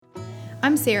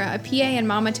I'm Sarah, a PA and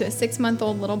mama to a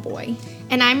 6-month-old little boy.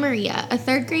 And I'm Maria, a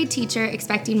 3rd grade teacher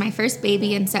expecting my first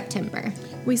baby in September.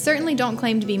 We certainly don't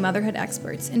claim to be motherhood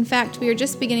experts. In fact, we are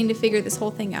just beginning to figure this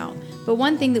whole thing out. But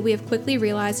one thing that we have quickly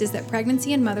realized is that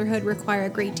pregnancy and motherhood require a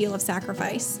great deal of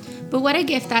sacrifice. But what a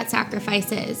gift that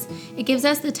sacrifice is. It gives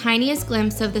us the tiniest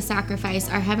glimpse of the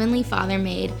sacrifice our Heavenly Father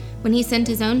made when He sent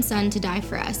His own Son to die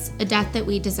for us, a death that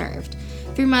we deserved.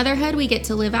 Through motherhood, we get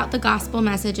to live out the gospel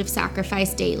message of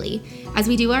sacrifice daily, as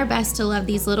we do our best to love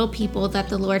these little people that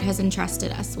the Lord has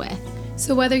entrusted us with.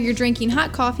 So whether you're drinking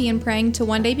hot coffee and praying to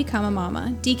one day become a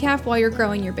mama, decaf while you're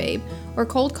growing your babe, or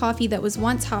cold coffee that was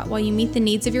once hot while you meet the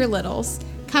needs of your littles,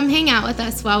 come hang out with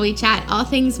us while we chat all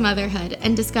things motherhood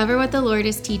and discover what the Lord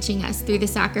is teaching us through the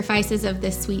sacrifices of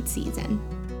this sweet season.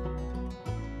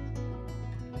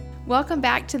 Welcome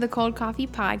back to the Cold Coffee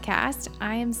Podcast.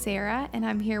 I am Sarah, and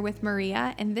I'm here with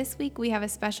Maria, and this week we have a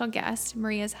special guest.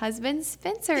 Maria's husband,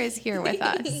 Spencer, is here with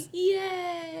us.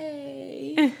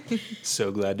 Yay! So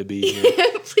glad to be here.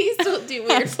 Please don't do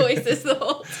weird voices the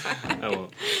whole time. I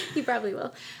won't. You probably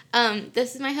will.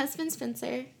 This is my husband,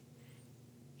 Spencer.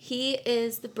 He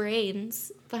is the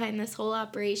brains behind this whole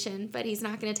operation, but he's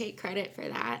not going to take credit for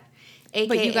that. AKA,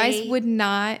 But you guys would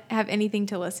not have anything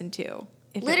to listen to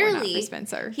if it were not for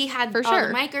Spencer. He had for all sure.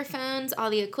 the microphones, all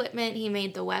the equipment. He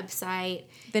made the website.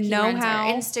 The He know-how. runs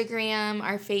our Instagram,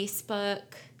 our Facebook.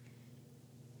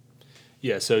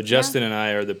 Yeah, so Justin and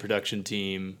I are the production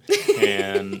team,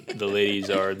 and the ladies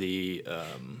are the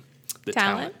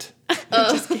talent.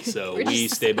 So we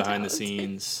stay behind the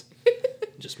scenes,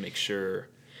 just make sure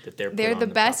that they're They're put the on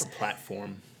the best proper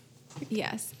platform.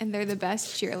 Yes, and they're the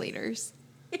best cheerleaders.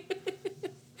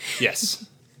 Yes.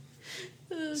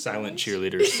 Silent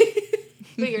cheerleaders.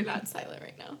 But you're not silent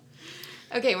right now.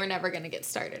 Okay, we're never going to get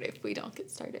started if we don't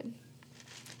get started.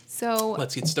 So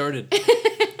Let's get started.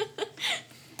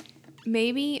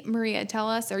 maybe, Maria, tell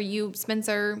us, or you,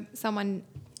 Spencer, someone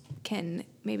can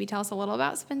maybe tell us a little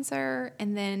about Spencer.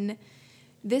 And then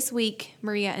this week,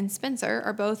 Maria and Spencer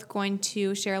are both going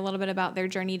to share a little bit about their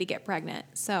journey to get pregnant.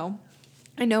 So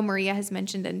I know Maria has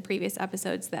mentioned in previous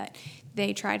episodes that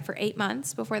they tried for 8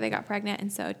 months before they got pregnant.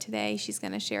 And so today she's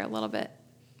going to share a little bit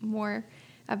more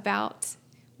about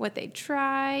what they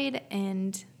tried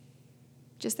and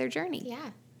just their journey.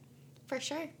 Yeah, for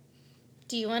sure.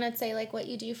 Do you want to say like what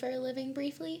you do for a living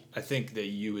briefly? I think that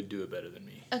you would do it better than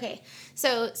me. Okay,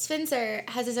 so Spencer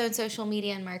has his own social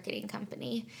media and marketing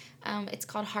company. It's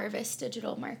called Harvest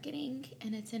Digital Marketing,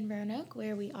 and it's in Roanoke,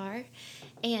 where we are.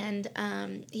 And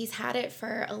he's had it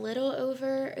for a little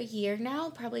over a year now,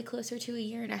 probably closer to a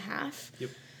year and a half. Yep.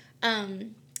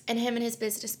 And him and his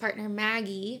business partner,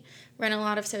 Maggie, run a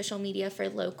lot of social media for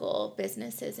local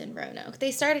businesses in Roanoke.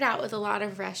 They started out with a lot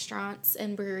of restaurants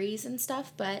and breweries and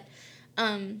stuff, but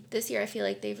this year I feel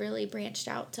like they've really branched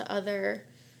out to other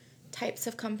types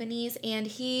of companies, and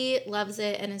he loves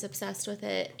it and is obsessed with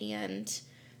it, and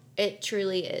it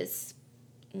truly is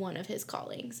one of his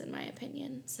callings, in my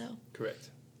opinion. So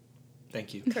Correct.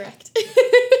 Thank you. correct.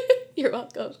 You're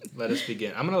welcome. Let us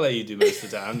begin. I'm going to let you do most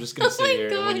of the time. I'm just going to Oh sit my here,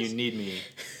 and when gosh. you need me,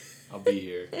 I'll be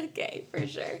here. Okay, for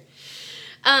sure.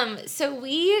 So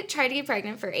we tried to get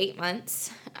pregnant for 8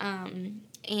 months,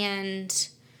 and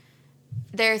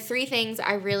there are 3 things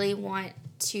I really want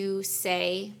to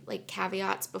say, like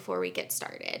caveats before we get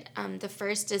started. The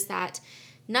first is that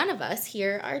none of us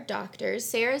here are doctors.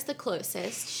 Sarah's the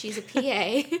closest. She's a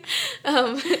PA.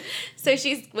 So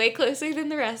she's way closer than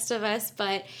the rest of us.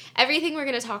 But everything we're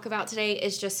going to talk about today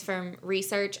is just from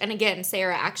research. And again,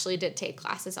 Sarah actually did take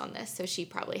classes on this, so she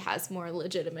probably has more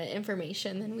legitimate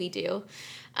information than we do.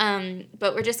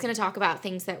 But we're just going to talk about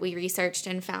things that we researched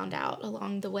and found out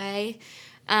along the way.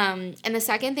 And the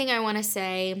second thing I want to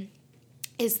say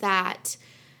is that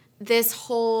this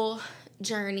whole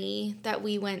journey that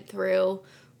we went through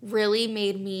really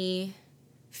made me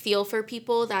feel for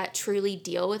people that truly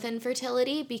deal with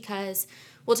infertility, because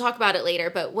we'll talk about it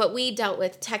later, but what we dealt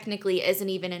with technically isn't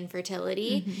even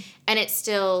infertility. Mm-hmm. And it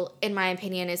still, in my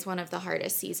opinion, is one of the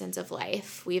hardest seasons of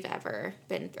life we've ever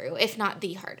been through, if not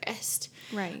the hardest.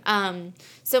 Right.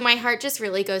 So my heart just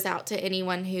really goes out to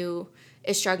anyone who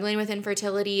is struggling with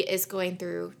infertility, is going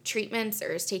through treatments,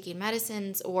 or is taking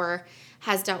medicines, or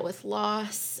has dealt with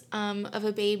loss of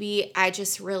a baby. I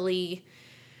just really,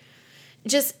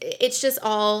 it's just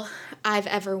all I've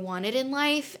ever wanted in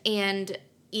life, and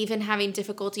even having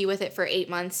difficulty with it for 8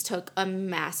 months took a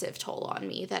massive toll on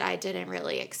me that I didn't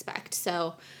really expect.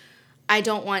 So I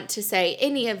don't want to say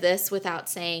any of this without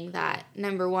saying that,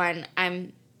 number one,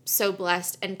 I'm so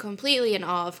blessed and completely in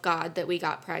awe of God that we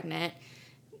got pregnant.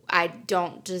 I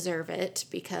don't deserve it,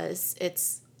 because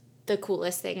it's the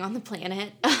coolest thing on the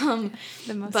planet.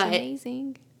 The most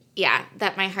amazing. Yeah,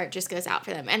 that my heart just goes out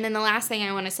for them. And then the last thing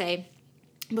I want to say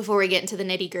before we get into the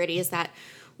nitty-gritty is that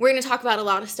we're going to talk about a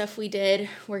lot of stuff we did.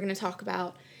 We're going to talk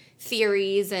about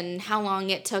theories and how long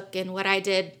it took and what I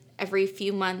did every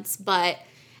few months. But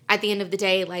at the end of the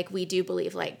day, like, we do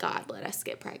believe, like, God let us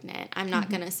get pregnant. I'm not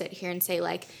going to sit here and say,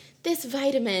 like, this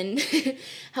vitamin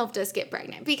helped us get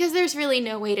pregnant, because there's really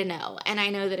no way to know. And I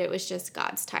know that it was just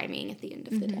God's timing at the end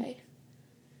of the day.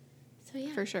 So,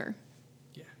 yeah. For sure.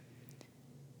 Yeah.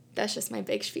 That's just my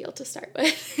big spiel to start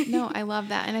with. No, I love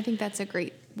that. And I think that's a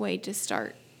great way to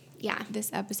start Yeah. this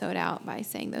episode out, by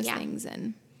saying those things.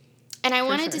 And I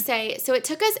wanted sure. to say, so it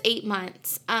took us 8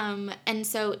 months. And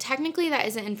so technically that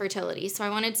isn't infertility. So I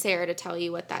wanted Sarah to tell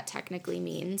you what that technically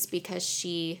means, because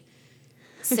she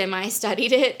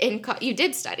semi-studied it you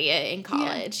did study it in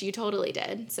college. Yeah. You totally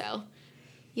did. So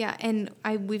yeah, and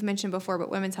we've mentioned before, but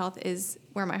women's health is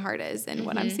where my heart is and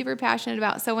what I'm super passionate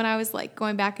about. So when I was like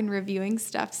going back and reviewing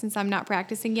stuff, since I'm not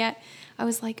practicing yet, I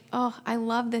was like, oh, I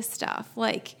love this stuff.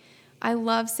 Like, I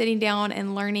love sitting down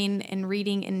and learning and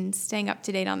reading and staying up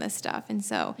to date on this stuff. And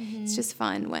so it's just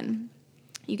fun when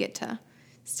you get to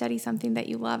study something that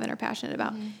you love and are passionate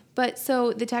about. But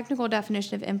so the technical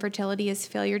definition of infertility is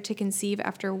failure to conceive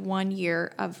after 1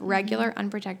 year of regular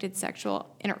unprotected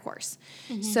sexual intercourse.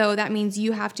 So that means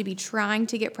you have to be trying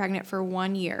to get pregnant for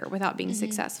 1 year without being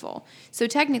successful. So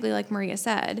technically, like Maria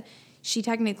said, she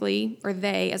technically, or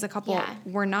they as a couple,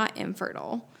 were not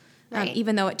infertile,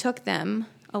 even though it took them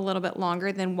a little bit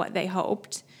longer than what they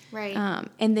hoped. Right.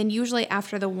 And then usually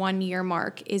after the 1 year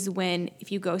mark is when, if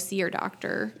you go see your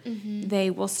doctor, they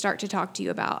will start to talk to you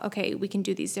about, okay, we can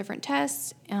do these different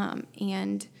tests,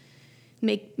 and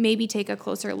maybe take a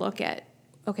closer look at,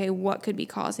 okay, what could be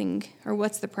causing, or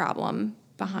what's the problem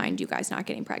behind you guys not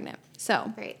getting pregnant.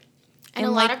 So. Right. And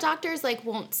a lot of doctors, like,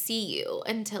 won't see you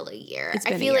until a year.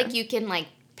 I feel like you can, like,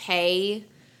 pay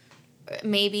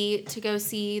maybe to go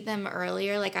see them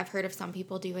earlier. Like, I've heard of some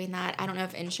people doing that. I don't know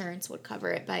if insurance would cover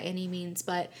it by any means,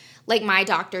 but like, my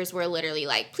doctors were literally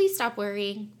like, please stop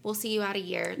worrying, we'll see you out a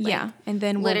year. Like, yeah, and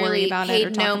then we'll worry about it,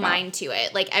 or talk no about mind to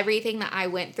it. Like, everything that I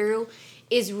went through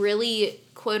is really,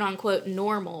 quote unquote,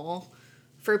 normal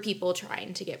for people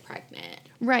trying to get pregnant.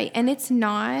 Right. And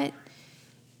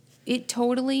it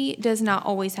totally does not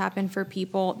always happen for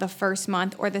people the first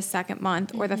month or the second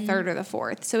month or the third or the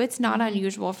fourth. So it's not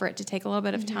unusual for it to take a little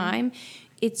bit of time.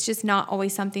 It's just not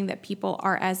always something that people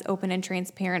are as open and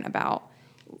transparent about,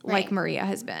 like Maria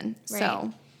has been. Right.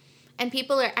 So, and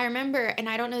I remember, and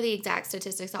I don't know the exact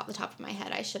statistics off the top of my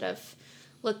head, I should have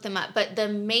looked them up, but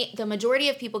the majority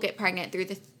of people get pregnant through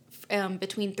the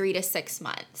between 3 to 6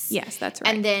 months. Yes, that's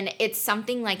right. And then it's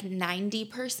something like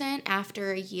 90%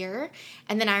 after a year.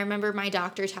 And then I remember my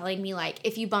doctor telling me, like,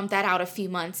 if you bump that out a few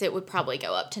months, it would probably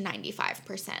go up to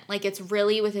 95%. Like, it's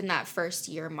really within that first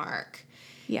year mark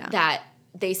that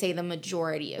they say the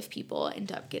majority of people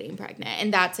end up getting pregnant.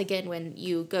 And that's, again, when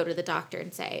you go to the doctor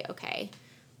and say, okay,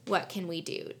 what can we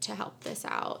do to help this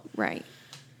out? Right.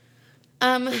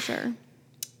 For sure.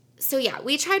 So, yeah,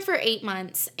 we tried for 8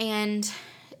 months, and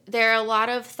there are a lot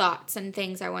of thoughts and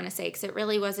things I want to say, because it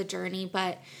really was a journey,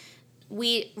 but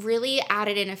we really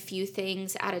added in a few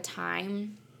things at a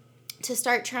time to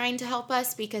start trying to help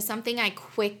us, because something I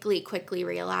quickly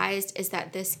realized is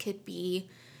that this could be,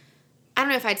 I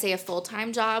don't know if I'd say a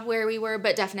full-time job where we were,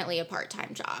 but definitely a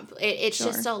part-time job. It's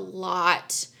just a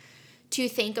lot to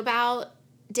think about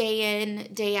day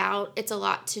in, day out. It's a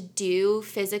lot to do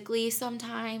physically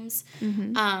sometimes.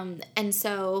 And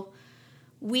so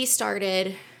we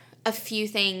started a few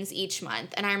things each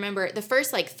month. And I remember the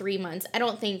first, like, 3 months, I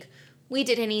don't think we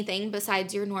did anything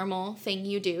besides your normal thing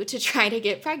you do to try to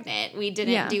get pregnant. We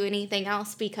didn't do anything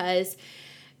else, because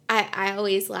I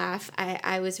always laugh.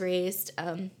 I was raised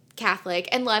Catholic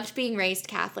and loved being raised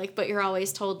Catholic, but you're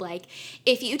always told, like,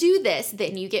 if you do this,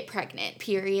 then you get pregnant,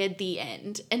 period, the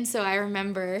end. And so I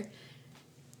remember,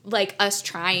 like, us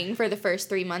trying for the first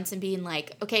 3 months and being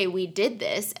like, okay, we did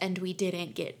this and we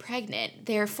didn't get pregnant.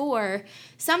 Therefore,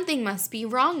 something must be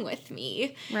wrong with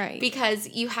me. Right. Because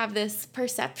you have this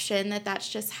perception that that's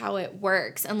just how it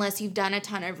works, unless you've done a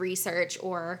ton of research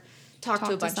or talked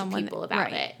to a bunch of people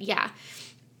about it. Yeah.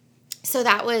 So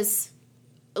that was,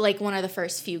 like, one of the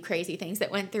first few crazy things that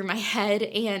went through my head.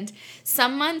 And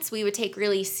some months we would take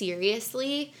really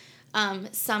seriously.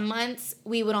 Some months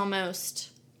we would almost,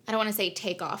 I don't want to say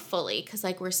take off fully, because,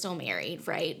 like, we're still married,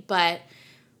 right? But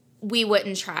we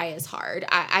wouldn't try as hard.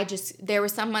 There were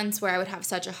some months where I would have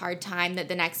such a hard time that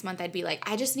the next month I'd be like,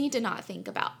 I just need to not think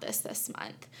about this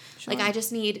month. Sure. Like, I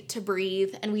just need to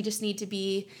breathe, and we just need to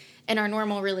be in our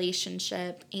normal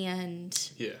relationship. And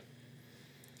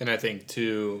And I think,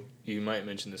 too, you might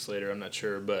mention this later, I'm not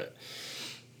sure, but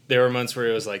there were months where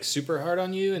it was, like, super hard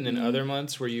on you, and then other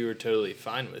months where you were totally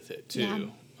fine with it, too.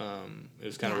 Yeah. It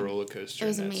was kind of a roller coaster. It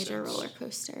was a major roller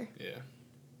coaster. Yeah.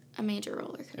 A major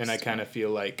roller coaster. And I kind of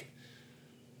feel like,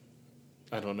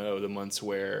 I don't know, the months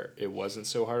where it wasn't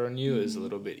so hard on you is a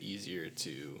little bit easier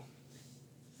to,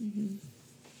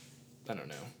 I don't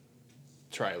know,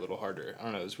 try a little harder. I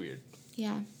don't know, it was weird.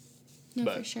 Yeah. No,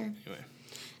 but, for sure. Anyway.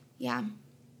 Yeah.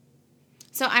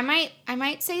 So I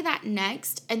might say that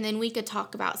next, and then we could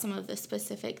talk about some of the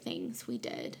specific things we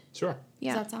did. Sure.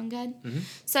 Yeah. Does that sound good? Mm-hmm.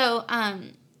 So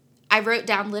I wrote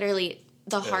down literally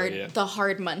the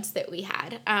hard months that we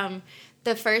had.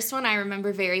 The first one I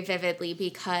remember very vividly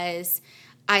because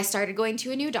I started going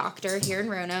to a new doctor here in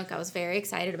Roanoke. I was very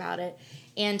excited about it.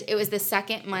 And it was the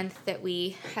second month that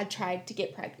we had tried to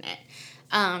get pregnant.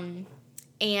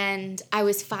 And I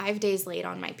was 5 days late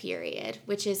on my period,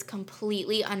 which is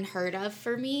completely unheard of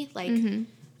for me. Like,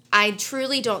 I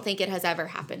truly don't think it has ever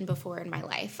happened before in my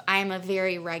life. I'm a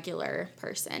very regular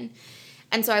person.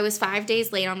 And so I was 5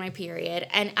 days late on my period,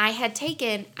 and I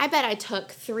bet I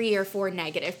took 3 or 4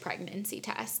 negative pregnancy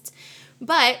tests.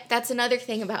 But that's another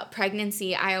thing about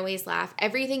pregnancy. I always laugh.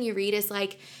 Everything you read is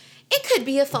like, it could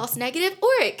be a false negative or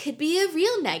it could be a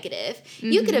real negative.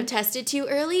 You could have tested too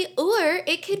early or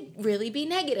it could really be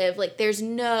negative. Like, there's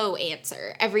no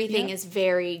answer. Everything is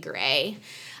very gray.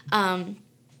 And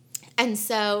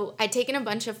so I'd taken a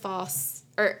bunch of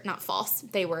not false,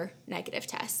 they were negative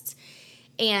tests.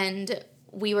 And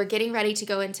we were getting ready to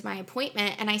go into my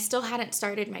appointment, and I still hadn't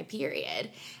started my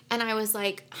period. And I was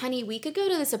like, honey, we could go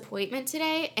to this appointment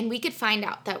today, and we could find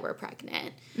out that we're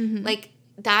pregnant. Like,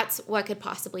 that's what could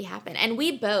possibly happen. And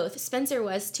we both, Spencer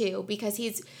was too, because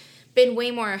he's been way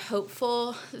more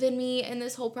hopeful than me in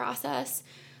this whole process.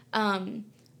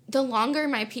 The longer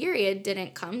my period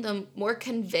didn't come, the more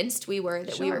convinced we were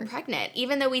that we were pregnant.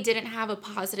 Even though we didn't have a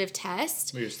positive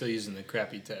test. We were still using the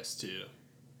crappy test, too.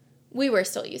 We were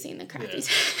still using the crappy test.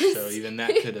 So even that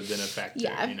could have been a factor,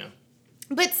 you know.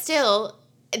 But still,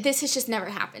 this has just never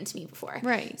happened to me before.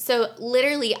 Right. So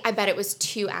literally, I bet it was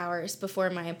 2 hours before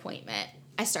my appointment,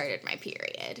 I started my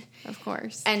period. Of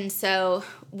course. And so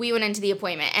we went into the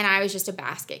appointment, and I was just a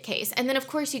basket case. And then, of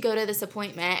course, you go to this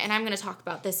appointment, and I'm going to talk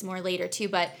about this more later, too,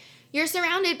 but you're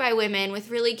surrounded by women with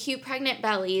really cute pregnant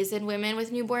bellies and women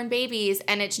with newborn babies,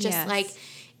 and it's just like,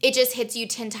 it just hits you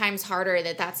 10 times harder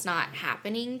that that's not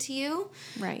happening to you.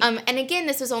 Right. And again,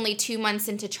 this was only 2 months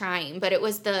into trying, but it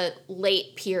was the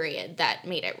late period that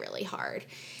made it really hard.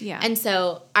 Yeah. And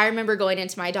so I remember going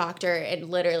into my doctor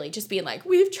and literally just being like,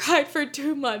 we've tried for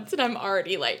 2 months, and I'm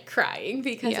already like crying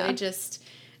because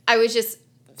I was just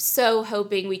so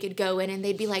hoping we could go in and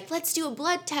they'd be like, let's do a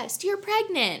blood test. You're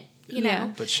pregnant, you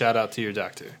know? But shout out to your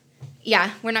doctor.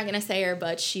 Yeah, we're not going to say her,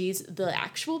 but she's the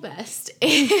actual best.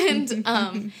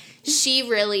 And she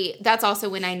really, that's also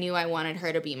when I knew I wanted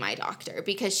her to be my doctor,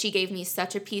 because she gave me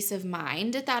such a peace of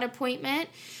mind at that appointment.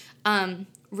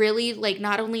 Really, like,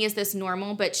 not only is this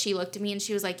normal, but she looked at me and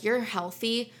she was like, you're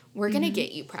healthy. We're going to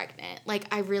get you pregnant. Like,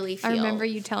 I really feel. I remember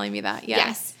you telling me that.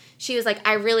 Yes. She was like,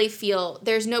 I really feel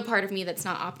there's no part of me that's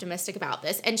not optimistic about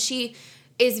this. And she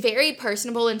is very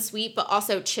personable and sweet, but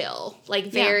also chill, like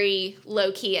very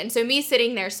low key. And so me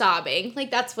sitting there sobbing,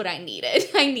 like, that's what I needed.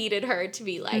 I needed her to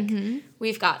be like,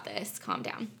 we've got this, calm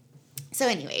down. So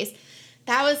anyways,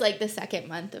 that was like the second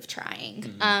month of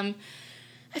trying.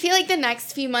 I feel like the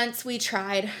next few months we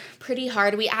tried pretty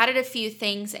hard. We added a few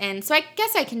things in, so I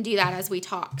guess I can do that as we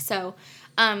talk. So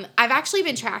I've actually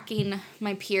been tracking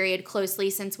my period closely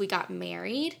since we got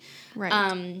married.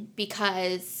 Right.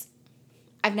 Because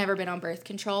I've never been on birth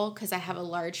control because I have a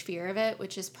large fear of it,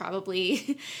 which is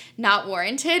probably not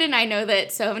warranted. And I know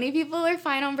that so many people are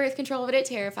fine on birth control, but it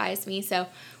terrifies me. So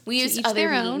we used other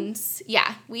means.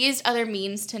 Yeah, we used other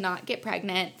means to not get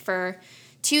pregnant for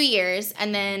 2 years.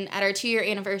 And then at our 2-year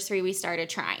anniversary, we started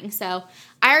trying. So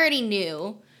I already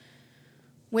knew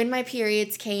when my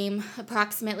periods came,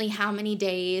 approximately how many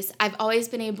days. I've always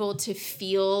been able to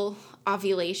feel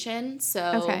ovulation.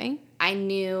 So I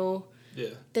knew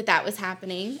that was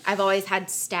happening. I've always had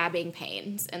stabbing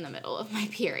pains in the middle of my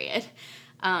period.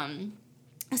 So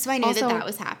I knew also, that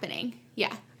was happening.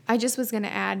 Yeah. I just was going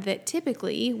to add that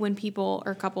typically when people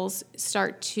or couples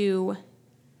start to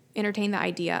entertain the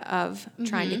idea of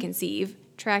trying to conceive,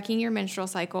 tracking your menstrual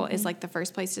cycle is like the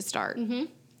first place to start.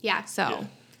 Yeah. So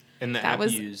and that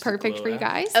was perfect for you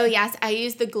guys. Oh, yes. I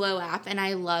used the Glow app, and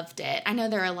I loved it. I know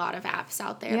there are a lot of apps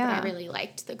out there, but I really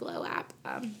liked the Glow app.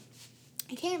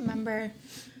 I can't remember.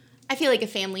 I feel like a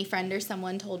family friend or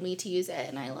someone told me to use it,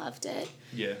 and I loved it.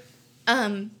 Yeah.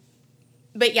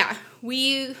 But yeah,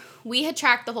 we had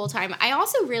tracked the whole time. I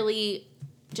also really,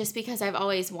 just because I've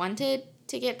always wanted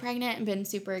to get pregnant and been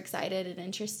super excited and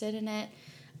interested in it,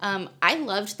 I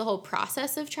loved the whole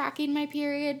process of tracking my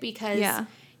period because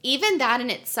even that in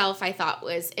itself I thought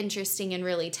was interesting and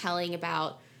really telling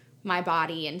about my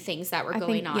body and things that were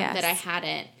going on that I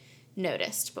hadn't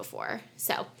noticed before.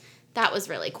 So that was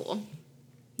really cool.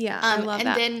 Yeah, I love and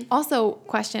that. Then, also,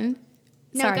 question.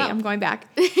 No, Sorry, go. I'm going back.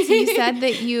 So you said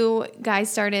that you guys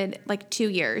started like 2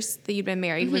 years that you'd been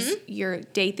married was your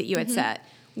date that you had set.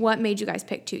 What made you guys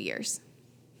pick 2 years?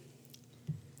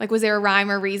 Like, was there a rhyme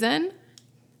or reason?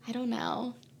 I don't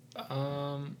know.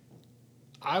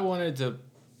 I wanted to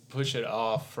push it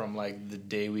off from like the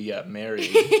day we got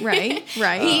married. Right.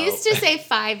 He used to say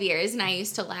 5 years, and I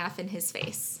used to laugh in his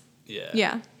face.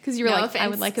 Yeah, because you were No like, I offense,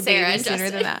 would like a Sarah baby and sooner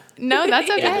Justin. than that. No, that's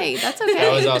okay. That's okay.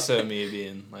 That was also me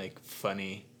being like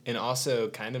funny and also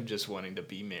kind of just wanting to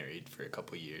be married for a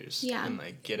couple years. Yeah. And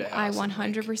like get a house. I and,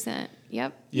 like, 100%.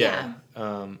 Yep. Yeah.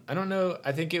 I don't know.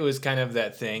 I think it was kind of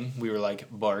that thing. We were like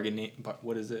bargaining.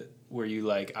 What is it? Where you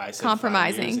like, I said 5 years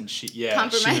Compromising. and she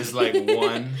was like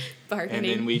 1. Bargaining. And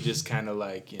then we just kind of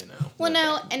like, Well, went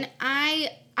no, back. and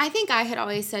I think I had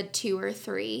always said 2 or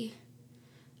 3.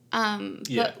 Yeah.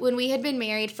 But when we had been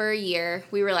married for a year,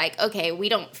 we were like, okay, we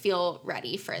don't feel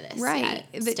ready for this Right.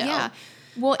 yet still. Yeah.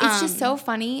 Well, it's just so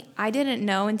funny. I didn't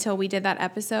know until we did that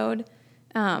episode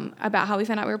about how we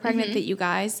found out we were pregnant that you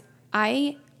guys,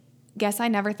 I guess I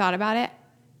never thought about it.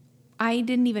 I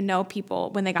didn't even know people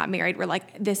when they got married were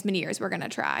like, this many years we're going to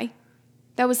try.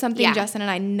 That was something Yeah. Justin and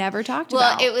I never talked Well,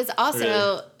 about. it was also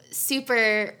Really?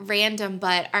 super random,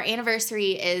 but our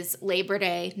anniversary is Labor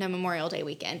Day, no Memorial Day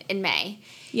weekend in May.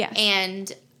 Yes.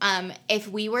 And if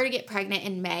we were to get pregnant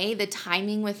in May, the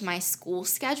timing with my school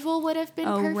schedule would have been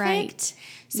perfect. Right.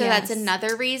 So Yes. that's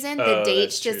another reason the Oh,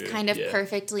 dates that's just true. kind of Yeah.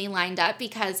 perfectly lined up,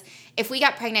 because if we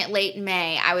got pregnant late in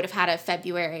May, I would have had a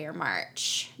February or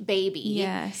March baby.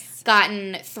 Yes.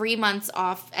 Gotten 3 months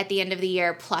off at the end of the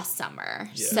year plus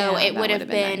summer. Yeah. So Yeah, it that would have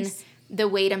would've been been nice. the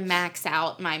way to max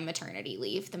out my maternity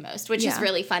leave the most, which is Yeah.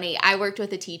 really funny. I worked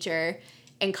with a teacher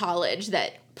in college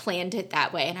that planned it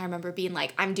that way, and I remember being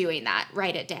like, I'm doing that,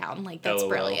 write it down, like that's LOL.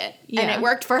 brilliant. Yeah. And it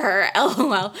worked for her.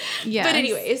 LOL. Yes. But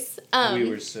anyways, we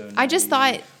were so I just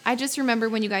thought, I just remember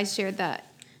when you guys shared that.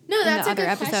 no, that's the a other good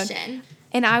episode. question.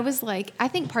 And I was like, I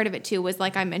think part of it too was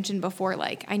like I mentioned before,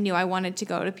 like I knew I wanted to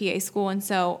go to PA school. And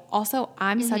so also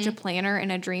I'm such a planner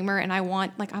and a dreamer, and I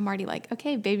want, like, I'm already like,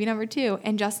 okay, baby number 2.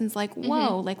 And Justin's like,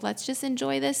 whoa, like let's just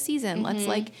enjoy this season. Let's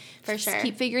like For just sure.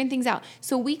 keep figuring things out.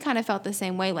 So we kind of felt the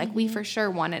same way. Like we for sure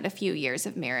wanted a few years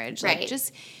of marriage, like Right.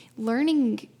 just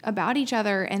learning about each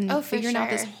other and Oh, for figuring out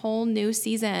this sure. whole new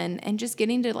season and just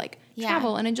getting to like Yeah.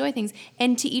 travel and enjoy things,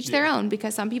 and to each their own,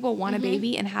 because some people want a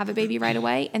baby and have a baby right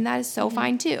away, and that is so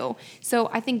fine too. So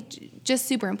I think just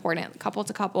super important, couple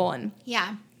to couple. And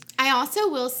Yeah. I also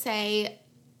will say,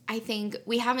 I think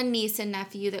we have a niece and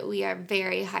nephew that we are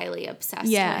very highly obsessed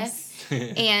yes,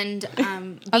 with. And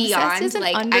obsessed beyond, is an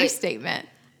like, understatement.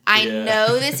 I Yeah.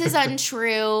 know this is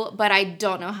untrue, but I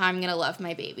don't know how I'm going to love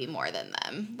my baby more than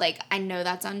them. Like, I know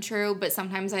that's untrue, but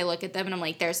sometimes I look at them and I'm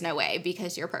like, there's no way,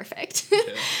 because you're perfect.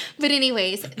 But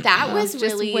anyways, that was Just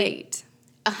really... wait.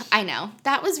 I know.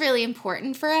 That was really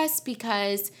important for us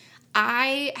because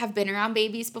I have been around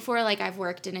babies before. Like, I've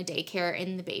worked in a daycare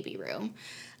in the baby room.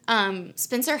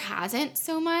 Spencer hasn't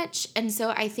so much. And so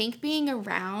I think being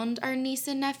around our niece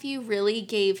and nephew really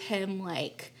gave him,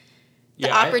 like, the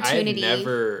opportunity. I've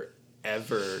never,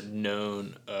 ever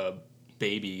known a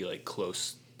baby, like,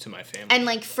 close to my family. And,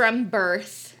 like, from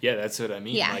birth. Yeah, that's what I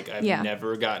mean. Yeah. Like, I've Yeah.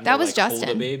 never gotten That to, was like, hold a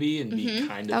Justin. baby and be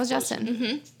kind of That was close Justin. to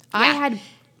it. I Yeah. had,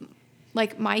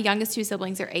 like, my youngest 2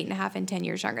 siblings are 8.5 and 10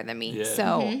 years younger than me. Yeah.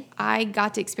 So I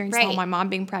got to experience the whole Right. my mom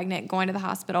being pregnant, going to the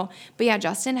hospital. But yeah,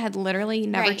 Justin had literally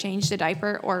never Right. changed a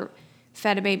diaper or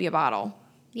fed a baby a bottle.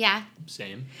 Yeah.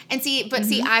 Same. And see,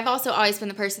 I've also always been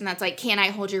the person that's like, can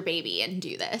I hold your baby and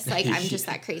do this? Like, I'm just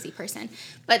that crazy person.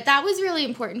 But that was really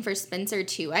important for Spencer,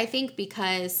 too, I think,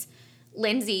 because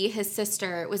Lindsay, his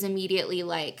sister, was immediately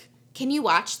like, can you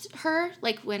watch her?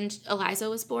 Like, when Eliza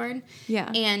was born.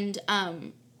 Yeah. And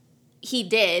he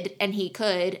did, and he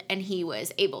could, and he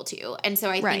was able to. And so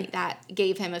I Right. think that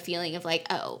gave him a feeling of like,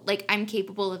 oh, like, I'm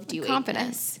capable of doing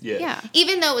Confidence. this. Yeah.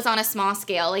 Even though it was on a small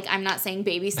scale, like, I'm not saying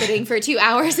babysitting for 2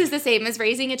 hours is the same as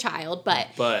raising a child, but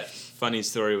But funny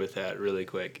story with that, really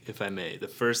quick, if I may. The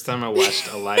first time I watched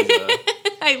Eliza,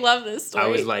 I love this story. I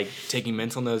was like taking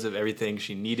mental notes of everything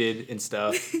she needed and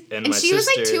stuff. And, and my she was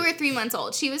like sister- 2 or 3 months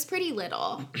old. She was pretty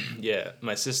little. Yeah,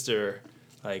 my sister,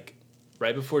 like,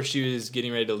 right before she was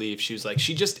getting ready to leave, she was like,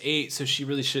 she just ate, so she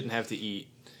really shouldn't have to eat.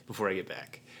 before I get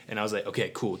back. And I was like,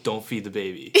 okay, cool, don't feed the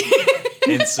baby.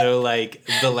 And so, like,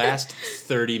 the last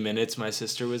 30 minutes my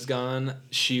sister was gone,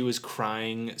 she was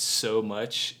crying so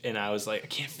much. And I was like, I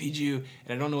can't feed you,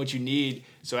 and I don't know what you need.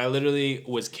 So I literally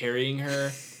was carrying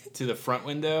her to the front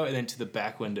window and then to the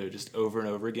back window just over and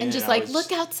over again. And just like,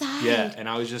 look outside. Yeah, and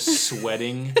I was just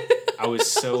sweating. I was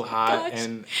so hot. Gosh.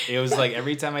 And it was like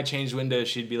every time I changed windows,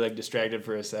 she'd be like distracted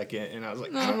for a second. And I was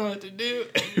like, I don't know what to do.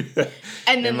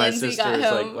 And then my Lindsay sister got was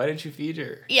home. like, why didn't you feed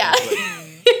her? Yeah. I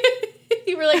was like,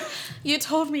 You were like, you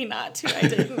told me not to. I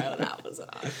didn't know that was an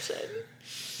option.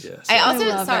 yeah, so I also,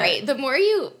 love sorry, it. the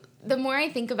more I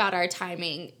think about our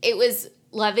timing, it was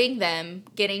loving them,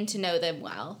 getting to know them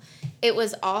well. It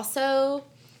was also,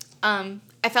 I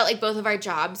felt like both of our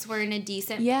jobs were in a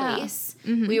decent Yeah. place.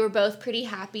 We were both pretty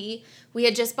happy. We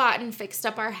had just bought and fixed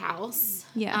up our house.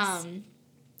 Yes.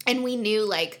 And we knew,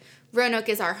 like, Roanoke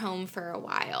is our home for a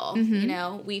while. You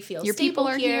know, we feel Your stable people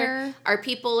are here. Our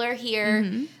people are here.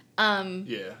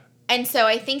 yeah. And so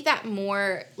I think that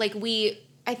more, like,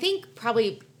 I think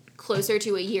probably closer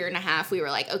to a year and a half, we were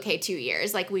like, okay, 2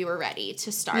 years. Like, we were ready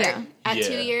to start Yeah. at yeah.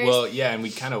 2 years. Well, yeah, and we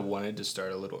kind of wanted to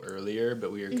start a little earlier,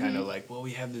 but we were kind of like, well,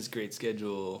 we have this great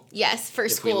schedule. yes, for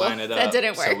If we school. line it up, That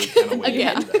didn't work. So we kind of waited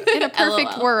Again. for that. In a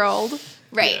perfect LOL. world.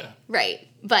 Right, Yeah. right.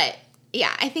 But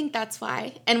yeah, I think that's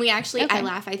why. And we actually, Okay. I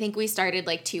laugh, I think we started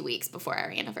like 2 weeks before our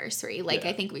anniversary. Like,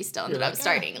 Yeah. I think we still You're ended like, up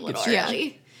starting a "Ah, little good stretch."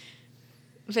 early.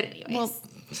 But anyways.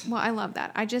 Well, I love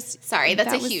that. I just Sorry, that's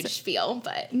that a was- huge spiel,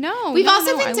 but No, we've no,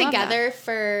 also no, I been love that. together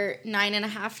for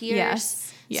 9.5 years.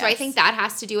 Yes, So I yes. think that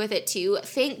has to do with it too.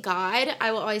 Thank God,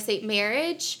 I will always say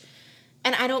marriage,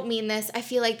 and I don't mean this, I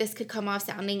feel like this could come off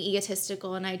sounding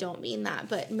egotistical, and I don't mean that,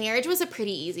 but marriage was a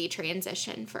pretty easy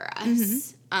transition for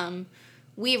us.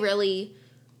 We really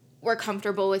were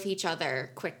comfortable with each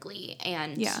other quickly,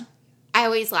 and Yeah. I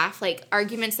always laugh, like,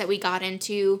 arguments that we got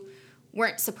into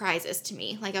weren't surprises to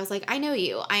me. Like, I was like, I know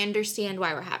you. I understand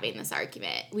why we're having this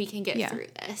argument. We can get Yeah. through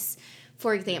this.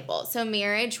 For example, so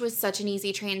marriage was such an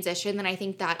easy transition that I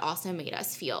think that also made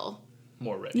us feel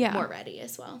More ready. Yeah. more ready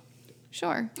as well.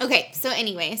 Sure. Okay, so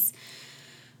anyways,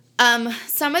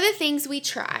 some of the things we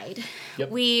tried. Yep.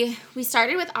 We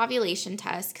started with ovulation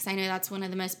tests because I know that's one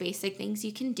of the most basic things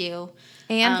you can do.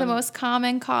 And the most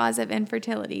common cause of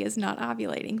infertility is not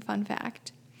ovulating. Fun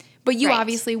fact. But you Right.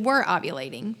 obviously were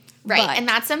ovulating. Right. But- And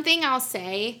that's something I'll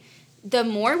say. The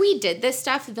more we did this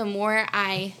stuff, the more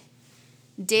I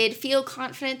did feel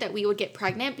confident that we would get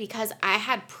pregnant because I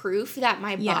had proof that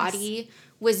my Yes. body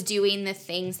was doing the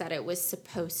things that it was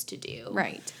supposed to do.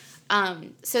 Right.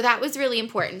 So that was really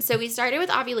important. So we started with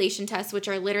ovulation tests, which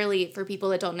are literally, for people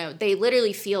that don't know, they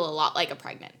literally feel a lot like a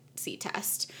pregnancy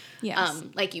test. Yes.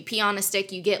 Like you pee on a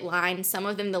stick, you get lines. Some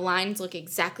of them, the lines look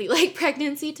exactly like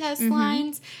pregnancy test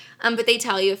lines, but they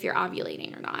tell you if you're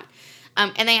ovulating or not.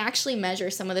 And they actually measure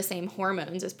some of the same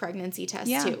hormones as pregnancy tests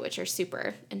Yeah. too, which are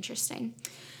super interesting.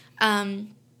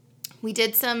 We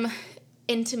did some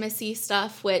intimacy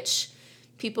stuff, which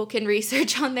people can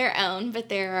research on their own, but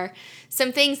there are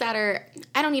some things that are,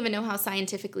 I don't even know how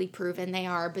scientifically proven they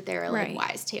are, but there are like Right.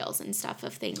 wise tales and stuff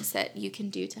of things that you can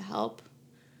do to help.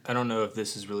 I don't know if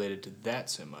this is related to that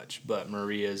so much, but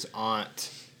Maria's aunt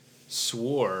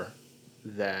swore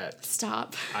that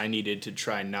Stop. I needed to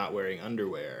try not wearing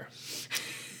underwear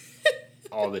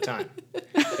all the time.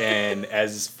 And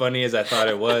as funny as I thought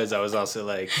it was, I was also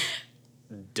like,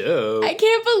 dope. I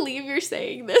can't believe you're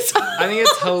saying this. I think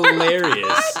it's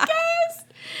hilarious.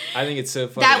 I think it's so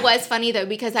funny. That was funny though,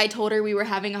 because I told her we were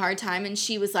having a hard time and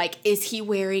she was like, is he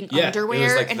wearing Yeah, it was,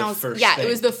 underwear? like, and the I was first it thing.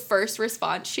 was the first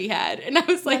response she had. And I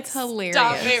was like, That's hilarious.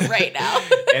 Stop it right now.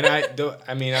 And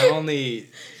I only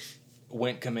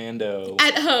went commando.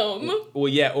 At home. Well,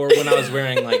 yeah, or when I was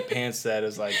wearing like pants that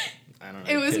was like, I don't know.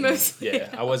 It was couldn't- mostly- Yeah,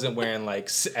 I wasn't wearing like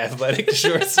athletic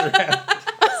shorts around.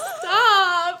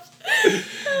 Stop.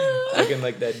 Looking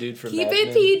like that dude from Keep Mad it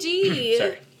Men. PG.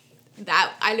 Sorry,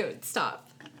 That, I don't, stop.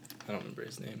 I don't remember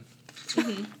his name.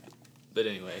 Mm-hmm. But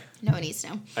anyway, No one needs to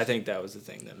know. I think that was the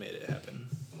thing that made it happen.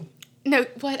 No,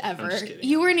 whatever. I'm just kidding.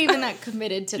 You weren't even that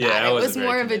committed to Yeah, that. I It was wasn't very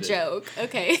more of a committed. joke.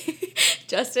 Okay.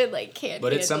 Justin, like, can't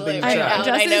But it's handle something it to right try. now,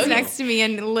 and I know Justin's he- next to me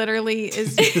and literally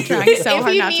is trying so if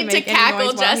hard you not to need make to any cackle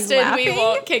noise while he's Justin, we laughing.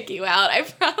 won't kick you out. I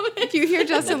promise. If you hear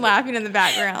Justin laughing in the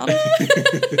background,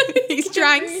 he's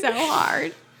trying so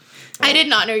hard. I did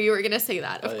not know you were gonna say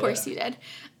that. Of Oh, course yeah. you did.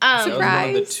 That was one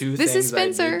of the Surprise. two This is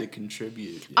things I Spencer. did to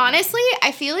contribute. Honestly,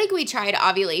 I feel like we tried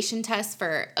ovulation tests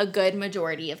for a good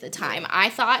majority of the time. I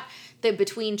thought that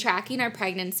between tracking my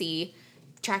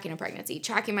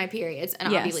periods,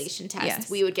 and Yes. ovulation tests, Yes.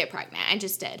 we would get pregnant. I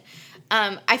just did.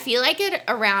 I feel like at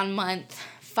around month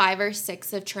 5 or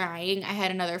 6 of trying, I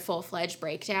had another full-fledged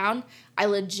breakdown. I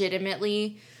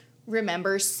legitimately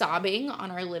remember sobbing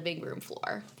on our living room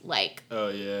floor. Like, oh,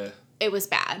 yeah. It was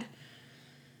bad.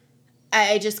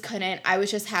 I just couldn't. I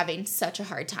was just having such a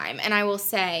hard time. And I will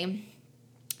say,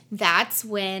 that's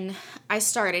when I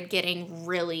started getting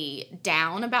really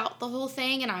down about the whole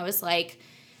thing. And I was like,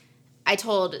 I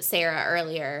told Sarah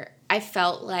earlier, I just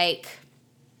felt like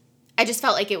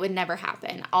it would never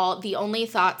happen. The only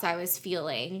thoughts I was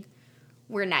feeling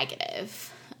were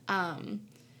negative. And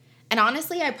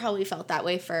honestly, I probably felt that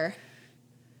way for,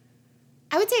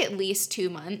 I would say, at least 2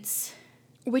 months.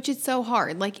 Which is so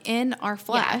hard. Like, in our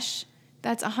flesh,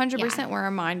 that's 100% where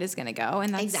our mind is going to go,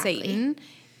 and that's Satan.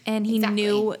 And he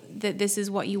knew that this is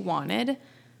what you wanted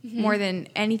more than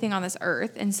anything on this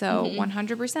earth. And so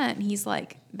 100%, he's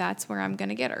like, that's where I'm going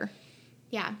to get her.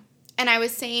 Yeah. And I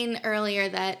was saying earlier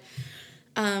that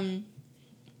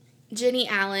Jenny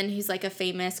Allen, who's like a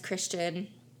famous Christian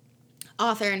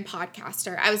author and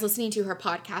podcaster, I was listening to her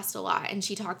podcast a lot, and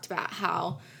she talked about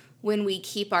how when we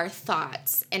keep our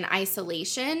thoughts in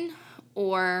isolation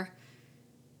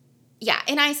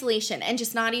in isolation and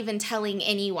just not even telling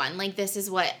anyone, like, this is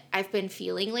what I've been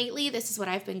feeling lately, this is what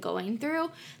I've been going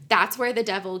through, that's where the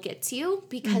devil gets you,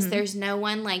 because there's no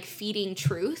one, like, feeding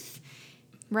truth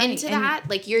into that.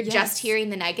 Like, you're just hearing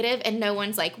the negative, and no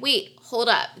one's like, wait, hold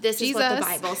up, this is what the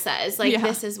Bible says. Like,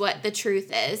 this is what the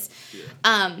truth is.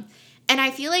 Yeah. And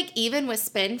I feel like even with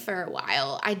Spin for a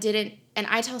while, I didn't, and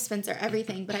I tell Spencer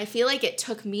everything, but I feel like it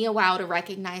took me a while to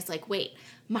recognize, like, wait,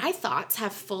 my thoughts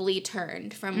have fully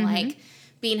turned from, like,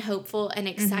 being hopeful and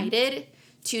excited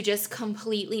to just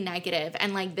completely negative,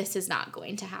 and, like, this is not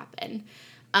going to happen.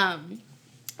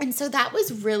 And so that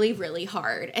was really, really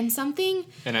hard. And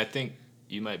I think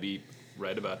you might be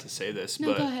right about to say this,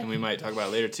 go ahead. And we might talk about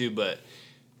it later too, but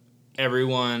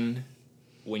everyone,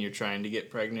 when you're trying to get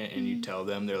pregnant and you tell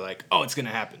them, they're like, oh, it's going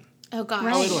to happen. Oh, gosh.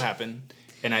 Oh, it'll happen.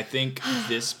 And I think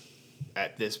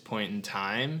at this point in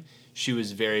time, she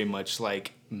was very much,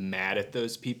 like, mad at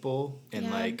those people and,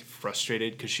 like,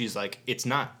 frustrated because she's like, it's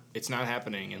not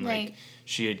happening. And, like,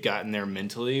 she had gotten there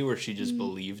mentally where she just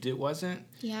believed it wasn't.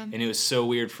 Yeah. And it was so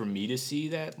weird for me to see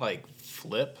that, like,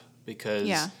 flip because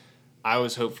I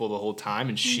was hopeful the whole time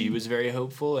and she was very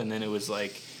hopeful. And then it was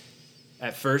like,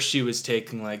 at first she was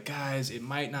taking, like, guys, it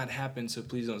might not happen, so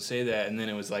please don't say that. And then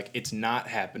it was like, it's not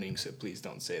happening, so please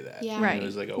don't say that. Yeah. Right. And it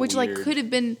was like a which, weird... like, could have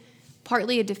been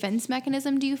partly a defense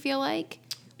mechanism, do you feel like?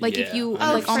 Like, if you,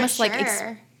 Oh, like, almost, sure.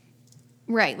 like,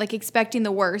 right, like, expecting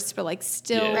the worst, but, like,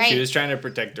 still... Yeah, Right. she was trying to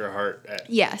protect her heart at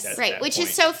Right, that which point.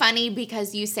 is so funny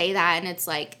because you say that, and it's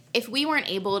like, if we weren't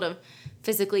able to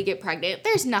physically get pregnant,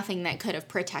 there's nothing that could have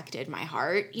protected my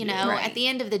heart, you know? Right. At the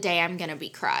end of the day, I'm going to be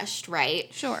crushed,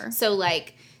 right? Sure. So,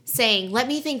 like, saying, let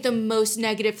me think the most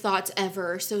negative thoughts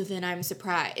ever, so then I'm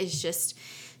surprised, is just...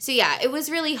 So, yeah, it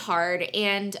was really hard,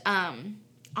 and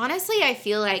honestly, I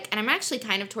feel like, and I'm actually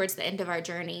kind of towards the end of our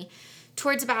journey,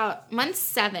 towards about month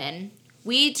 7,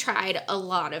 we tried a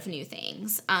lot of new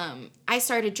things. I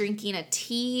started drinking a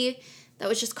tea that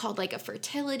was just called, like, a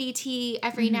fertility tea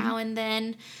every now and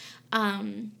then.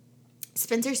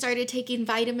 Spencer started taking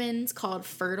vitamins called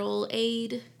Fertile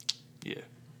Aid. Yeah.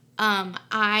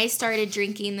 I started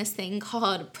drinking this thing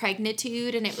called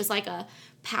Pregnitude, and it was like a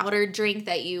powdered drink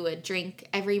that you would drink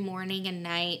every morning and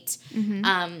night.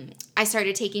 I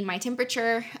started taking my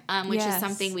temperature, which is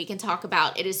something we can talk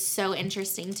about. It is so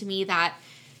interesting to me that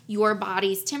your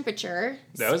body's temperature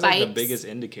That was, spikes. like, the biggest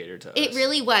indicator to us. It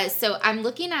really was. So I'm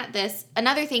looking at this.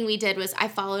 Another thing we did was I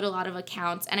followed a lot of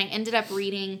accounts, and I ended up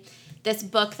reading this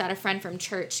book that a friend from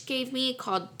church gave me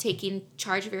called Taking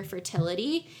Charge of Your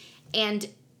Fertility. And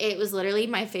it was literally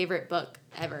my favorite book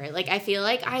ever. Like, I feel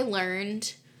like I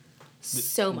learned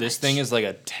so much. This thing is like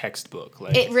a textbook.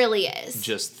 Like, It really is.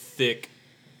 Just thick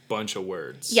bunch of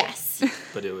words. Yes.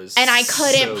 But it was And I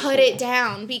couldn't so put cool. it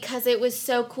down because it was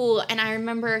so cool. And I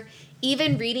remember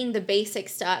even reading the basic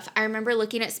stuff. I remember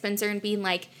looking at Spencer and being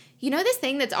like, you know this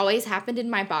thing that's always happened in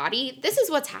my body? This is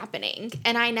what's happening.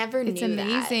 And I never knew that. It's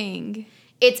amazing.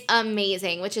 It's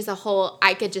amazing, which is a whole,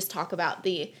 I could just talk about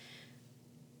the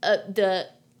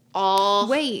all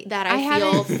Wait, that I I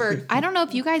feel haven't- for. I don't know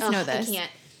if you guys know I this.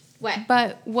 can't. What?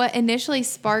 But what initially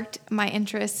sparked my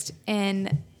interest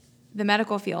in the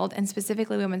medical field and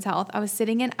specifically women's health, I was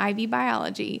sitting in IB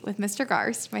biology with Mr.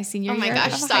 Garst, my senior Oh my year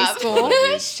gosh, of stop. high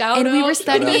school. Shout And we out. were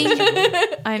studying,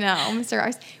 I know, Mr.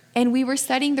 Garst. And we were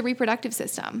studying the reproductive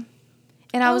system.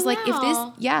 And I was like,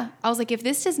 wow. if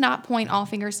this does not point all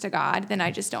fingers to God, then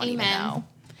I just don't even Amen. know.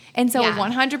 And so Yeah.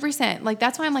 100%, like,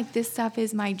 that's why I'm like, this stuff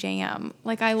is my jam.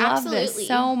 Like, I love Absolutely. this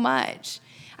so much.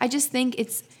 I just think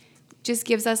it's just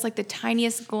gives us like the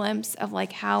tiniest glimpse of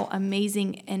like how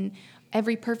amazing and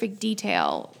every perfect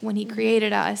detail when he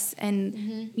created us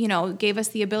and, you know, gave us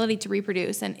the ability to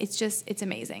reproduce. And it's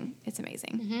amazing. It's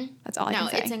amazing. That's all I can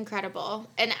say. No, it's incredible.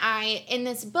 And in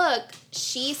this book,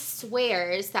 she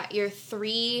swears that your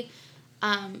 3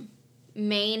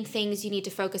 main things you need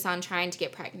to focus on trying to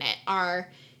get pregnant are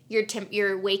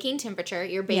your waking temperature,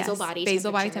 your basal body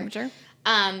temperature.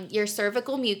 Your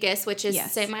cervical mucus, which is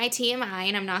semi-TMI,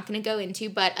 and I'm not going to go into,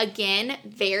 but again,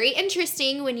 very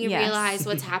interesting when you realize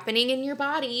what's happening in your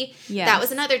body. Yes. That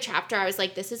was another chapter. I was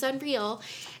like, this is unreal.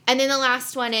 And then the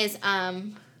last one is,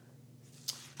 oh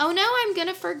no, I'm going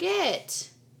to forget.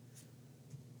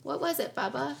 What was it,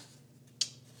 Bubba?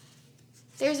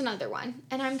 There's another one,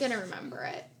 and I'm going to remember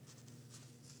it.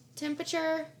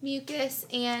 Temperature, mucus,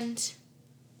 and...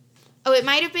 Oh, it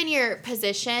might have been your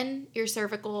position, your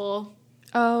cervical...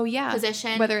 Oh, yeah.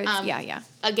 Position. Whether it's,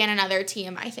 Again, another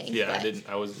TMI thing. Yeah,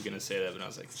 I wasn't going to say that, but I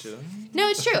was like, should I? No,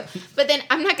 it's true. But then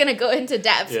I'm not going to go into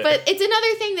depth. Yeah. But it's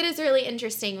another thing that is really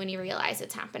interesting when you realize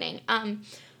it's happening. And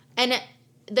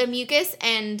the mucus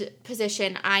and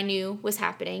position I knew was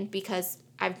happening because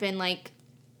I've been, like,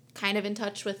 kind of in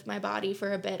touch with my body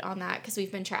for a bit on that because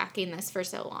we've been tracking this for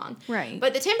so long. Right.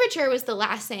 But the temperature was the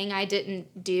last thing I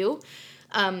didn't do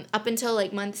up until,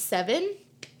 like, month 7.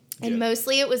 And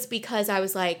mostly it was because I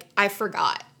was like, I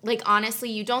forgot. Like,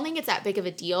 honestly, you don't think it's that big of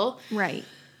a deal. Right.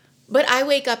 But I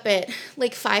wake up at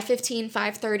like 5:15,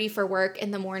 5:30 for work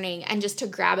in the morning, and just to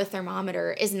grab a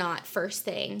thermometer is not first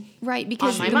thing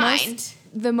because on my mind.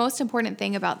 The most important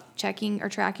thing about checking or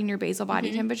tracking your basal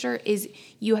body temperature is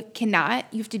you have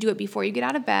to do it before you get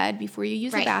out of bed, before you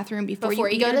use the bathroom, before you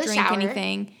eat go or to the drink shower.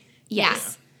 anything.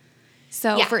 Yes.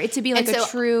 So for it to be like a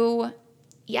true,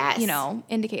 yes,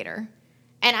 indicator.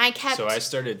 And I kept So I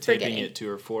started taping it to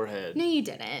her forehead. No, you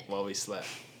didn't. While we slept.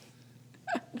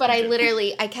 But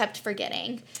I kept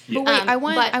forgetting. But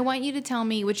wait, I want you to tell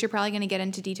me, which you're probably going to get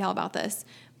into detail about this,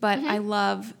 but I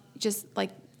love just like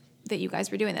that you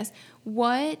guys were doing this.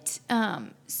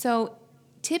 So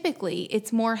typically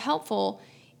it's more helpful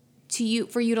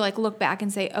for you to like look back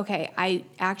and say, okay, I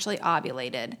actually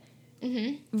ovulated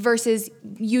versus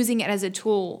using it as a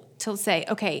tool to say,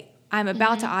 okay, I'm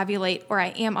about to ovulate or I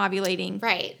am ovulating.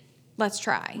 Right. Let's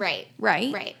try. Right.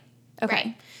 Right? Right. Okay.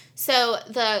 Right. So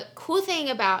the cool thing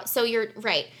you're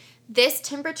right. This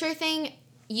temperature thing,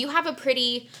 you have a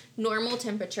pretty normal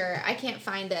temperature. I can't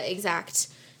find the exact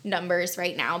numbers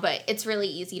right now, but it's really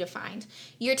easy to find.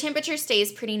 Your temperature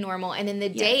stays pretty normal, and then the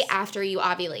day after you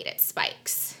ovulate, it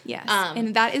spikes. Yes.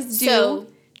 And that is due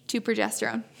to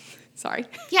progesterone. Sorry.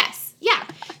 Yes. Yeah.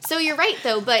 So you're right,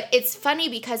 though. But it's funny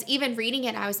because even reading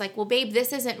it, I was like, well, babe,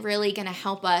 this isn't really going to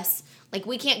help us. Like,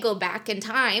 we can't go back in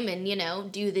time and,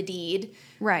 do the deed.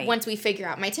 Right. Once we figure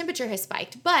out my temperature has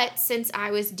spiked. But since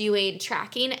I was doing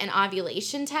tracking and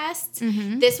ovulation tests,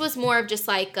 this was more of just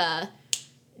like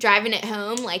driving it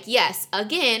home. Like, yes,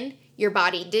 again, your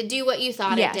body did do what you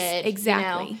thought it did.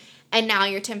 Exactly. And now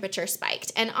your temperature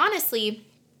spiked. And honestly,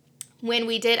 when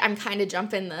we did, I'm kind of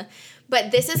jumping but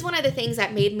this is one of the things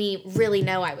that made me really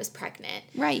know I was pregnant.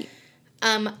 Right.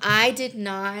 I did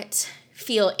not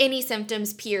feel any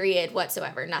symptoms, period,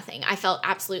 whatsoever. Nothing. I felt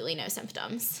absolutely no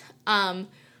symptoms.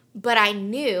 But I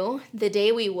knew the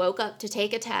day we woke up to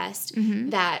take a test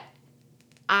that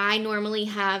I normally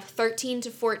have 13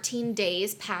 to 14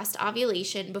 days past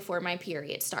ovulation before my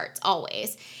period starts,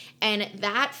 always. And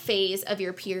that phase of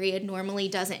your period normally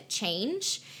doesn't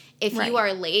change. If you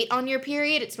are late on your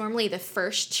period, it's normally the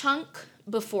first chunk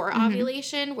before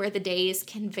ovulation where the days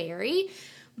can vary.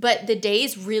 But the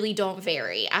days really don't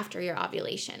vary after your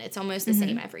ovulation. It's almost the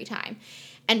same every time.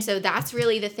 And so that's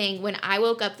really the thing. When I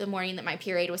woke up the morning that my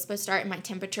period was supposed to start and my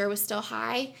temperature was still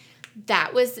high,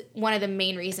 that was one of the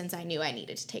main reasons I knew I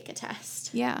needed to take a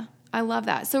test. Yeah, I love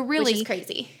that. So really... Which is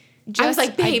crazy. I was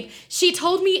like, babe, she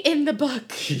told me in the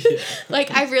book. Like,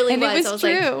 I really was. And it was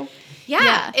true. Like,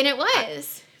 yeah, and it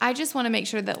was. I just want to make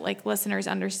sure that like listeners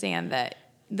understand that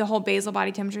the whole basal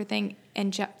body temperature thing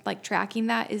and like tracking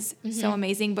that is so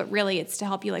amazing, but really it's to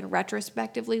help you like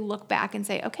retrospectively look back and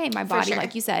say, okay, my body,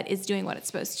 like you said, is doing what it's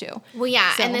supposed to. Well,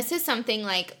 yeah, and this is something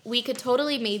like we could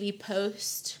totally maybe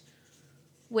post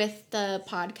with the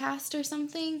podcast or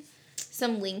something,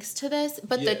 some links to this,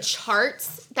 but the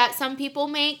charts that some people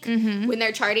make when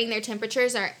they're charting their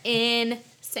temperatures are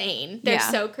insane. They're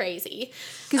so crazy.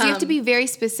 Because you have to be very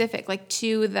specific, like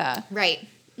to the... Right.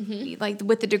 Like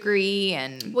with the degree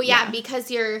and... Well, yeah, because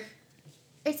here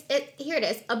it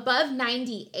is, above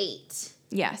 98.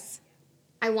 Yes.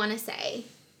 I want to say.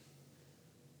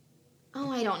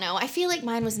 Oh, I don't know. I feel like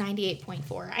mine was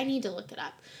 98.4. I need to look it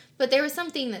up. But there was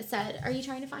something that said, are you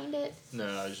trying to find it? No,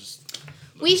 I was just...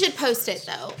 We should post it,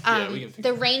 though. We can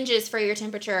The ranges for your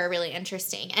temperature are really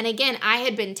interesting. And again, I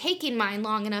had been taking mine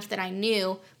long enough that I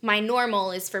knew my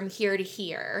normal is from here to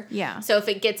here. Yeah. So if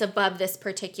it gets above this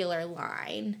particular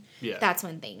line, Yeah. that's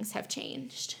when things have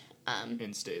changed.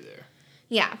 And stay there.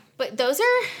 Yeah. But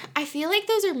I feel like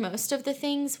those are most of the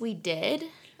things we did.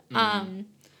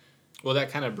 Well,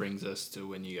 that kind of brings us to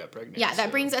when you got pregnant. Yeah,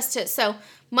 that brings us to,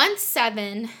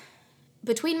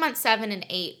 between month 7 and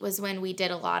 8 was when we did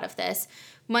a lot of this.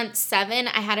 Month 7,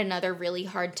 I had another really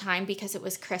hard time because it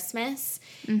was Christmas.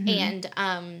 And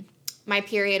my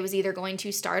period was either going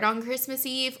to start on Christmas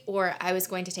Eve or I was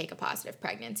going to take a positive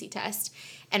pregnancy test.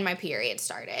 And my period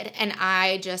started. And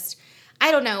I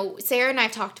don't know. Sarah and I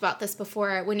have talked about this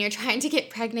before. When you're trying to get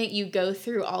pregnant, you go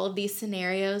through all of these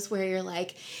scenarios where you're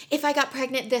like, if I got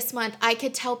pregnant this month, I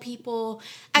could tell people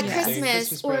at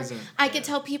Christmas or present. I could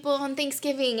tell people on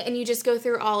Thanksgiving. And you just go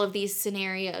through all of these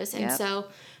scenarios. And so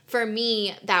for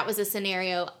me, that was a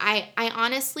scenario. I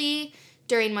honestly,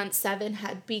 during month 7,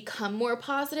 had become more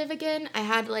positive again. I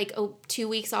had 2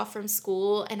 weeks off from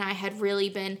school and I had really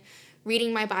been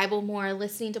reading my Bible more,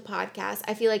 listening to podcasts.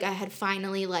 I feel like I had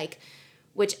finally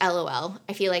which LOL,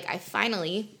 I feel like I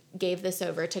finally gave this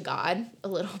over to God a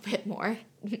little bit more.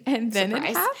 And then it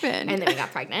happened. And then we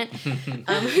got pregnant.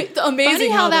 Amazing Funny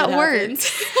how that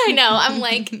works. I know. I'm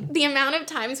like, the amount of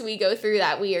times we go through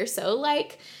that, we are so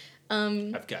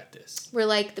I've got this. we're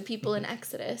like the people in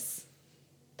Exodus.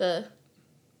 The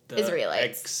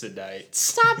Israelites. Exodites.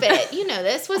 Stop it. You know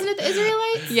this. Wasn't it the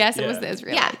Israelites? Yes, it was the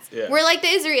Israelites. Yeah. We're like the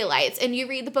Israelites, and you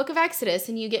read the book of Exodus,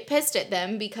 and you get pissed at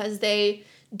them because they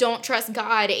don't trust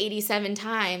God 87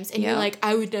 times, and you're like,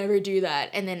 I would never do that,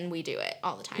 and then we do it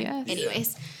all the time. Yes.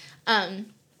 Anyways.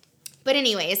 But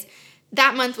anyways,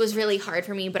 that month was really hard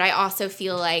for me, but I also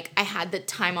feel like I had the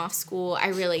time off school. I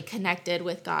really connected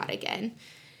with God again.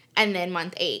 And then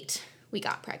month 8, we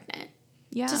got pregnant.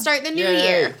 Yeah. To start the new Yay.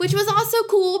 year, which was also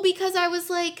cool because I was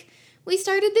like, we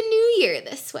started the new year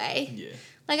this way. Yeah.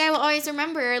 I will always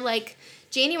remember,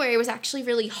 January was actually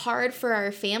really hard for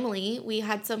our family. We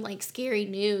had some, scary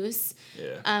news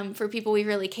for people we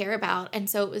really care about. And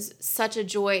so it was such a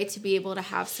joy to be able to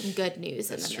have some good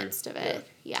news in the midst of it.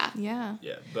 Yeah. Yeah.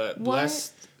 Yeah, but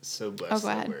What? so go blessed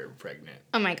that ahead. we're pregnant.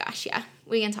 Oh, my gosh, yeah.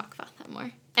 We can talk about that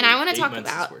more. And I want to 8 talk months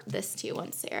is about worth it. this, too,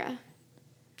 once Sarah.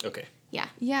 Okay. Yeah.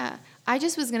 Yeah. I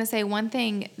just was going to say one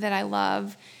thing that I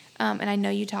love, and I know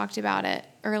you talked about it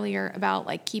earlier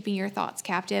about keeping your thoughts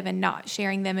captive and not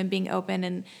sharing them and being open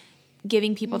and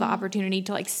giving people the opportunity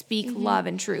to speak love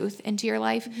and truth into your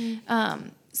life.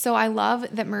 So I love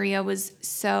that Maria was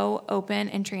so open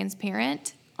and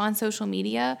transparent on social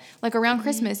media. Around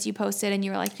Christmas, you posted and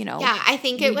you were like, Yeah, I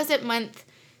think it was at month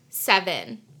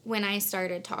 7 when I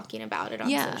started talking about it on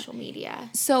social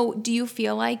media. So do you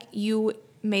feel like you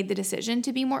made the decision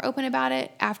to be more open about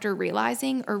it after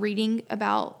realizing or reading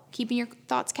about keeping your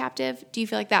thoughts captive? Do you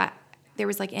feel like that there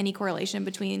was any correlation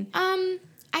between, I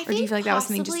think or do you feel like that was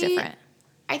something just different?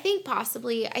 I think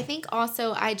possibly. I think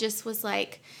also I just was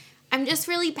I'm just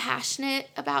really passionate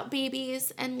about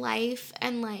babies and life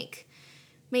and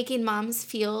making moms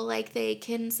feel like they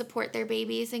can support their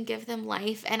babies and give them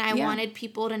life. And I wanted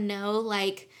people to know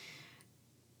I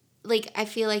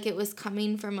feel like it was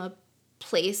coming from a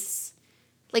place,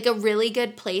 a really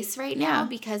good place right now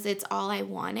because it's all I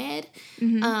wanted.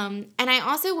 And I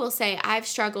also will say I've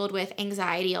struggled with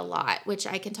anxiety a lot, which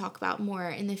I can talk about more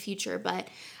in the future. But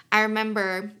I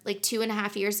remember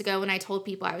 2.5 years ago when I told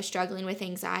people I was struggling with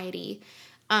anxiety,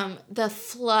 the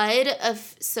flood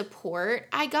of support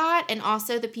I got, and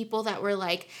also the people that were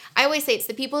I always say it's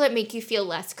the people that make you feel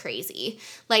less crazy.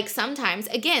 Sometimes,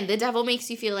 again, the devil makes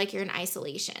you feel like you're in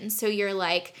isolation. So you're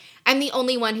I'm the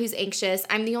only one who's anxious.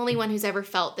 I'm the only one who's ever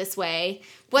felt this way.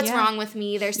 What's wrong with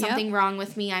me? There's something wrong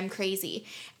with me. I'm crazy.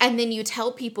 And then you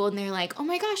tell people and they're like, oh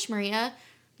my gosh, Maria,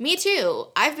 me too.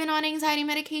 I've been on anxiety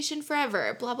medication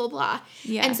forever, blah, blah, blah.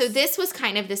 Yes. And so this was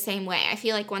kind of the same way. I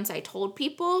feel like once I told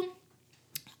people,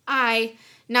 I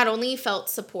not only felt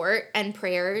support and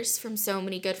prayers from so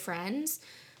many good friends,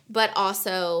 but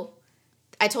also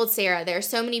I told Sarah there are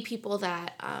so many people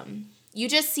that you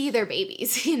just see their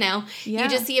babies, You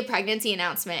just see a pregnancy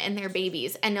announcement and their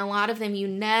babies. And a lot of them you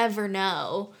never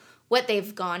know what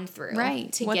they've gone through. Right.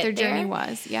 To what get their journey there.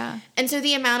 was. Yeah. And so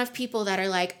the amount of people that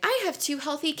are I have 2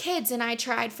 healthy kids and I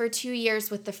tried for 2 years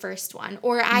with the first one,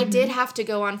 or I did have to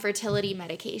go on fertility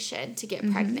medication to get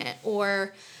pregnant,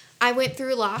 or I went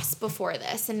through loss before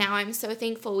this and now I'm so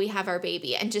thankful we have our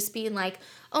baby, and just being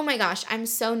oh my gosh, I'm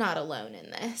so not alone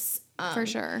in this. For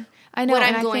sure. I know what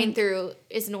I'm going through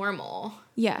is normal.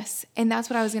 Yes. And that's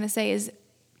what I was going to say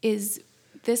is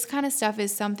this kind of stuff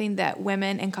is something that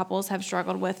women and couples have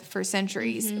struggled with for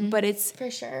centuries, but it's, For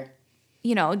sure.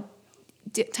 you know,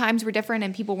 times were different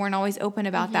and people weren't always open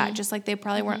about that, just like they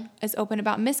probably weren't as open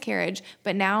about miscarriage.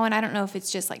 But now, and I don't know if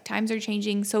it's just like times are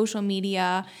changing, social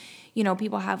media, you know,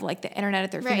 people have like the internet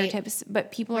at their fingertips,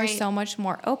 but people are so much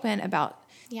more open about,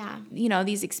 you know,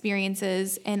 these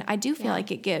experiences. And I do feel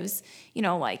like it gives, you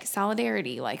know, like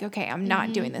solidarity, like, okay, I'm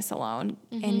not doing this alone.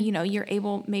 And, you know, you're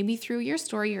able, maybe through your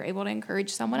story, you're able to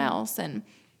encourage someone else. And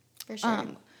For sure.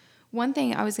 one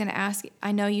thing I was going to ask,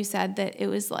 I know you said that it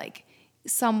was like,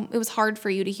 it was hard for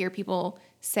you to hear people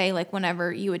say, like,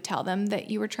 whenever you would tell them that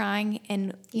you were trying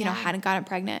and, you know, hadn't gotten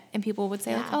pregnant, and people would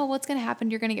say like, oh, what's going to happen?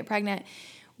 You're going to get pregnant.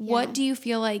 What do you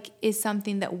feel like is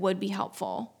something that would be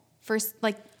helpful for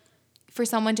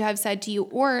someone to have said to you,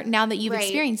 or now that you've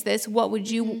experienced this, what would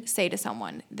you say to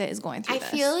someone that is going through this?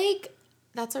 I feel like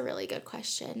that's a really good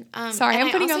question. Sorry, I'm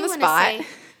putting you on the spot.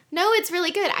 No, it's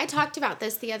really good. I talked about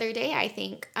this the other day, I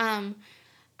think.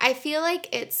 I feel like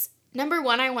it's, number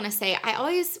one, I want to say,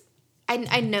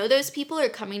 I know those people are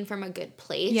coming from a good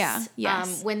place. Yeah,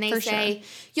 yes, when they say,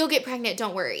 you'll get pregnant,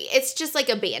 don't worry. It's just like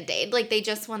a Band-Aid. Like, they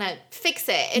just want to fix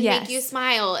it and make you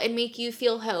smile and make you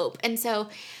feel hope. And so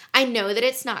I know that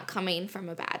it's not coming from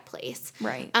a bad place.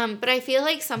 Right. But I feel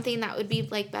like something that would be,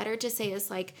 like, better to say is,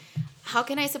 like, how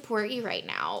can I support you right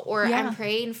now? Or I'm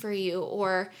praying for you.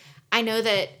 Or I know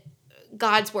that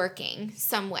God's working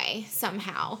some way,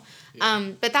 somehow.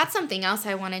 But that's something else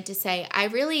I wanted to say. I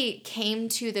really came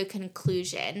to the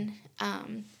conclusion,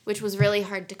 which was really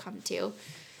hard to come to,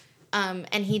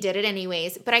 and he did it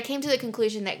anyways, but I came to the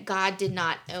conclusion that God did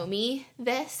not owe me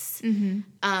this.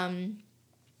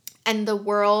 And the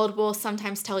world will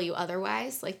sometimes tell you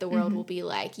otherwise. Like, the world will be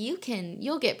like, you'll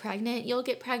get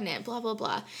pregnant, blah, blah,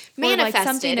 blah.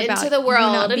 Manifest it into the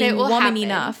world, and it will happen.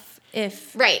 Enough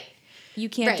if you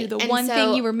can't do the one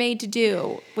thing you were made to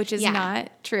do, which is not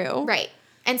true. Right.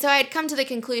 And so I had come to the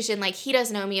conclusion, like, he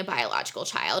doesn't owe me a biological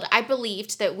child. I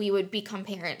believed that we would become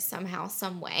parents somehow,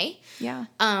 some way. Yeah.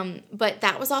 But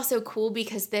that was also cool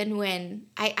because then when,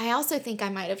 I also think I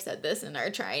might have said this in our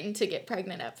trying to get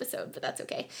pregnant episode, but that's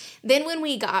okay. Then when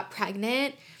we got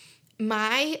pregnant,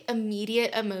 my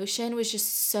immediate emotion was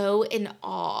just so in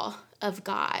awe of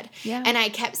God. Yeah. And I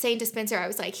kept saying to Spencer, I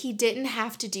was like, he didn't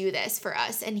have to do this for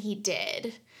us, and he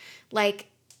did. Like,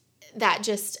 that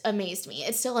just amazed me.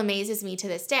 It still amazes me to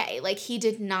this day. Like, he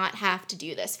did not have to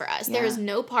do this for us. Yeah. There is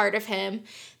no part of him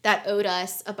that owed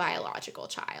us a biological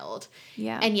child.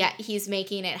 Yeah. And yet he's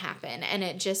making it happen. And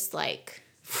it just, like,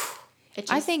 it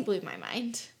just blew my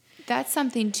mind. That's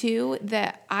something, too,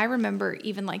 that I remember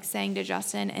even, like, saying to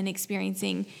Justin and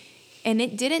experiencing, and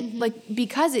it didn't, like,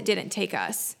 because it didn't take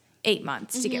us 8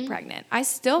 months to get pregnant, I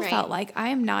still felt like I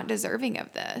am not deserving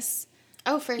of this.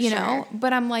 Oh, for sure. You know?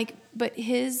 But I'm like, but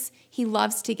he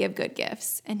loves to give good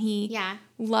gifts, and he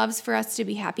loves for us to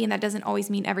be happy, and that doesn't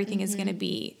always mean everything is going to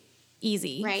be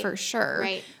easy, for sure.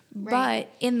 Right.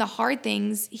 But in the hard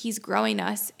things, he's growing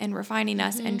us and refining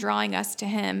us and drawing us to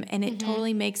him, and it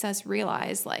totally makes us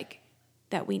realize, like,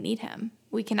 that we need him.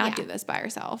 We cannot do this by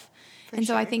ourselves. And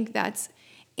so I think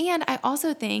and I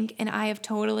also think, and I have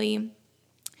totally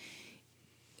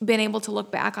been able to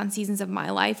look back on seasons of my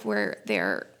life where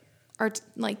there are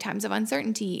like times of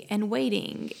uncertainty and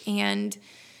waiting and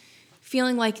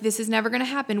feeling like this is never going to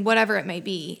happen, whatever it may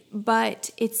be.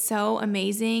 But it's so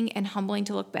amazing and humbling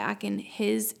to look back, and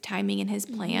his timing and his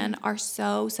plan are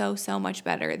so, so, so much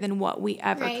better than what we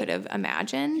ever could have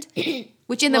imagined.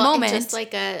 Which in the moment, just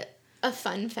like a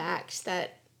fun fact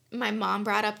that my mom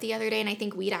brought up the other day, and I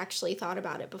think we'd actually thought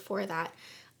about it before that.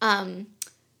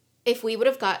 If we would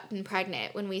have gotten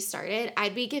pregnant when we started,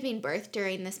 I'd be giving birth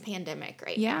during this pandemic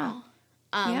right now.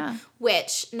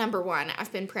 Which, number one,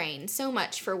 I've been praying so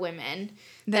much for women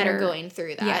that are going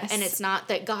through that. Yes. And it's not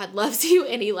that God loves you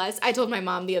any less. I told my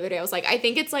mom the other day, I was like, I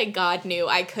think it's like God knew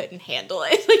I couldn't handle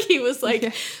it. Like, he was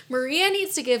like, Maria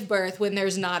needs to give birth when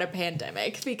there's not a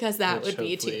pandemic, because that would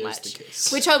be too much.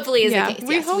 Which hopefully is the case.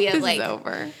 We hope we have this is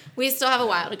over. We still have a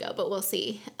while to go, but we'll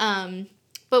see.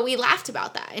 But we laughed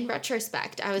about that in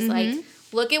retrospect. I was like,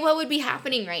 look at what would be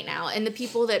happening right now, and the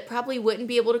people that probably wouldn't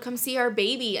be able to come see our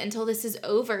baby until this is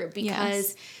over,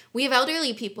 because we have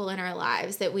elderly people in our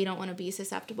lives that we don't want to be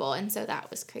susceptible. And so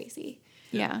that was crazy.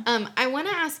 Yeah. I want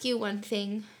to ask you one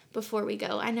thing before we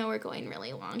go. I know we're going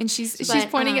really long. And she's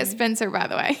pointing at Spencer, by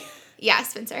the way. Yeah,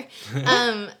 Spencer.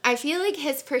 I feel like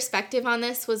his perspective on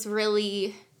this was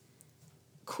really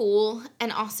cool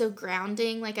and also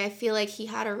grounding. Like, I feel like he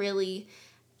had a really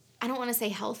I don't want to say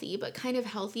healthy, but kind of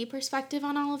healthy perspective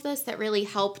on all of this that really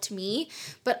helped me.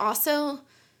 But also,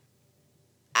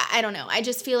 I don't know. I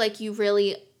just feel like you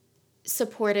really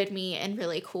supported me in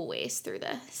really cool ways through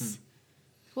this.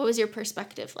 What was your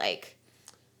perspective like?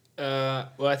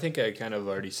 Well, I think I kind of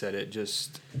already said it.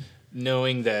 Just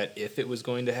knowing that if it was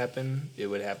going to happen, it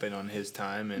would happen on his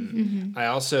time. And I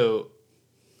also,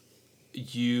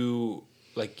 your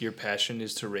passion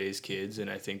is to raise kids, and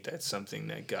I think that's something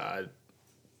that God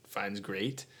finds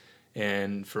great.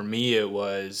 And for me, it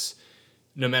was,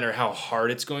 no matter how hard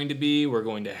it's going to be, we're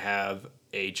going to have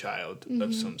a child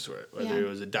of some sort, whether it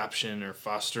was adoption or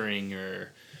fostering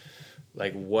or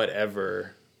like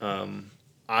whatever.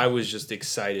 I was just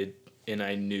excited, and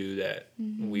I knew that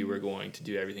we were going to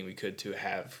do everything we could to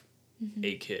have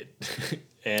a kid.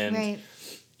 And,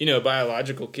 a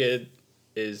biological kid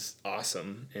is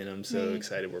awesome, and I'm so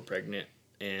excited we're pregnant,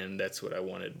 and that's what I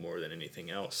wanted more than anything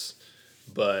else.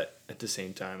 But at the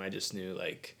same time, I just knew,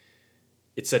 like,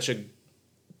 it's such a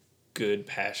good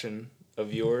passion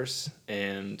of yours,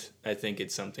 and I think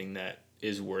it's something that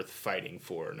is worth fighting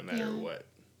for no matter what,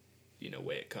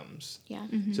 way it comes. Yeah.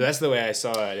 So that's the way I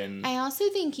saw it. And I also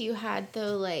think you had,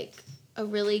 though, like, a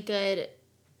really good...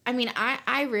 I mean,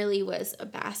 I really was a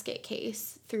basket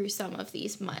case through some of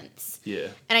these months. Yeah.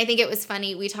 And I think it was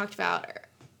funny. We talked about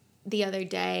the other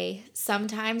day,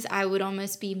 sometimes I would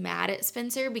almost be mad at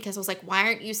Spencer because I was like, why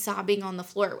aren't you sobbing on the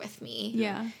floor with me?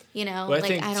 Yeah. Well, I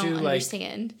think I don't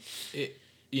understand. It,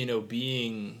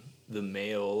 being the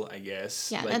male, I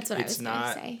guess. Yeah, that's what I was going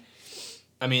to say.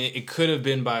 I mean, it could have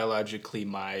been biologically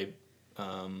my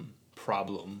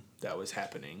problem that was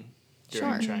happening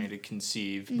during trying to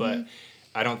conceive, but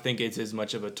I don't think it's as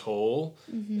much of a toll.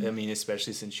 I mean,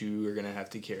 especially since you are going to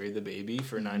have to carry the baby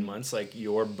for 9 months. Like,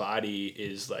 your body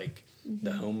is like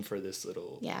the home for this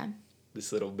little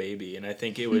baby. And I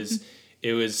think it was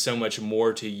it was so much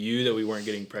more to you that we weren't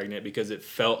getting pregnant because it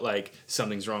felt like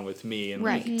something's wrong with me, and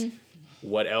like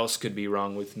what else could be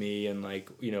wrong with me, and like,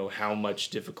 how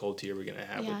much difficulty are we going to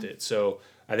have with it. So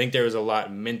I think there was a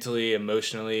lot mentally,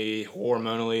 emotionally,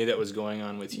 hormonally that was going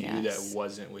on with you that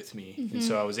wasn't with me. And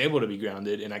so I was able to be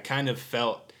grounded, and I kind of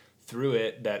felt through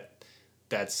it that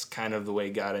that's kind of the way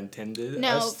God intended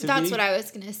us to be. No, that's what I was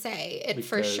going to say. It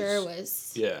for sure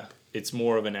was. Yeah. It's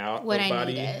more of an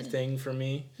out-of-body thing for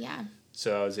me. Yeah.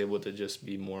 So I was able to just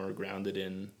be more grounded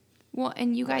in Well,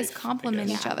 and you guys complement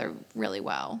each other really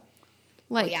well.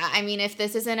 Like, yeah, I mean, if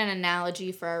this isn't an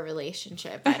analogy for our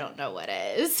relationship, I don't know what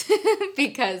is.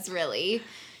 Because really...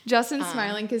 Justin's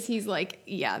smiling because he's like,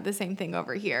 yeah, the same thing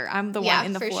over here. I'm the one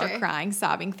in the floor crying,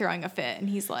 sobbing, throwing a fit, and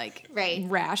he's like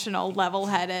rational,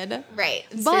 level-headed. Right.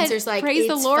 But Spencer's like, praise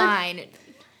the Lord. Fine.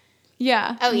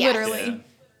 Yeah. Oh, yes. Literally. Yeah.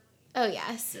 Oh,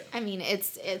 yes. Yeah. I mean,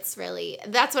 it's really,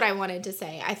 that's what I wanted to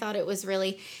say. I thought it was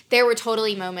really, there were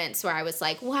totally moments where I was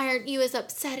like, why aren't you as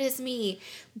upset as me?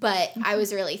 But I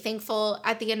was really thankful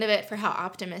at the end of it for how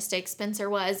optimistic Spencer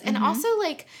was. And also,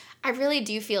 like, I really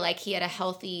do feel like he had a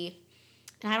healthy,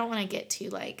 and I don't want to get to,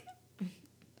 like,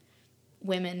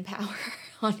 women power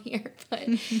on here, but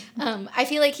I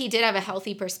feel like he did have a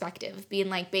healthy perspective, being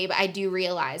like, babe, I do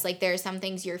realize, like, there are some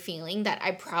things you're feeling that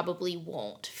I probably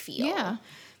won't feel. Yeah.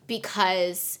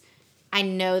 Because I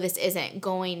know this isn't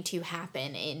going to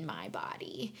happen in my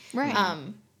body. Right.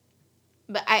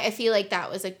 But I feel like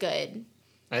that was a good...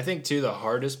 I think, too, the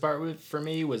hardest part for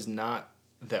me was not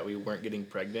that we weren't getting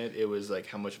pregnant. It was, like,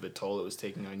 how much of a toll it was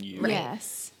taking on you. Right.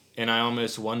 Yes. And I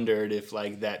almost wondered if,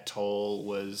 like, that toll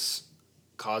was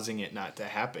causing it not to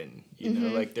happen. You know,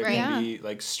 like, there can be,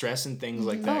 like, stress and things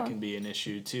like that can be an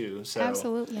issue, too. So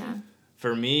absolutely. Yeah.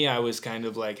 For me, I was kind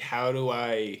of like, how do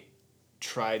I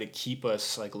try to keep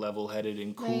us, like, level-headed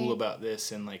and cool about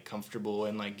this and, like, comfortable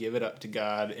and, like, give it up to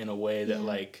God in a way that,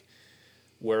 like,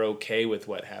 we're okay with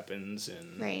what happens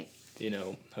and, you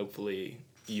know, hopefully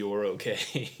you're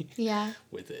okay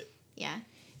with it. Yeah.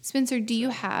 Spencer, do you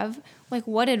have, like,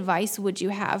 what advice would you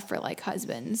have for, like,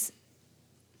 husbands?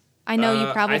 I know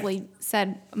you probably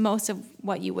said most of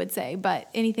what you would say, but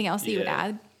anything else that you would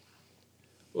add?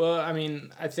 Well, I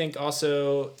mean, I think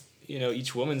also, you know,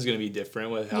 each woman's going to be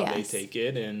different with how they take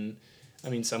it. And, I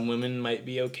mean, some women might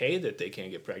be okay that they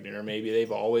can't get pregnant, or maybe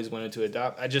they've always wanted to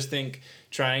adopt. I just think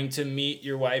trying to meet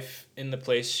your wife in the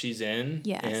place she's in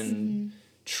and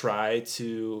try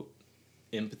to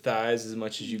empathize as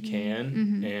much as you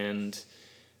can and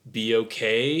be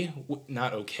okay,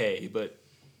 not okay, but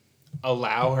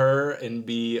allow her and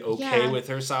be okay with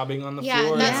her sobbing on the floor.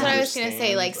 Yeah, that's what I was going to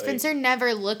say. Like, Spencer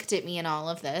never looked at me in all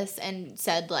of this and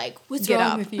said, like, what's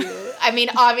wrong with you? I mean,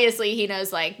 obviously he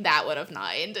knows, like, that would have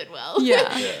not ended well.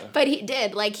 Yeah. But he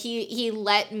did. Like, he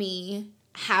let me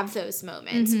have those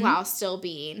moments while still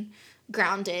being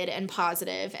grounded and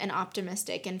positive and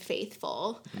optimistic and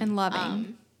faithful. And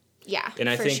loving. Yeah, and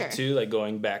I for think sure. too, like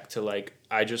going back to like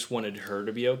I just wanted her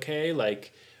to be okay,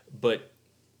 like, but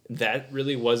that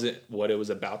really wasn't what it was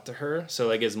about to her. So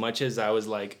like as much as I was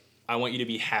like, I want you to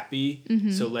be happy,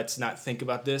 so let's not think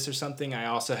about this or something, I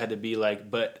also had to be like,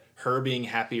 but her being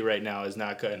happy right now is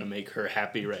not going to make her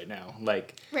happy right now.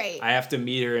 Like, Right. I have to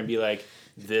meet her and be like,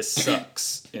 this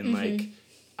sucks, and like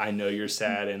I know you're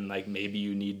sad, and like maybe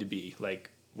you need to be, like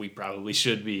we probably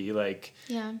should be, like,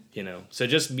 Yeah. you know. So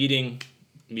just meeting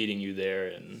you there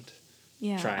and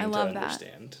Yeah, trying I love to that.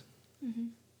 understand.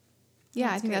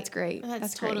 Yeah, I think that's great.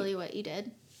 That's totally what you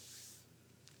did.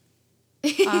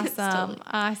 Awesome.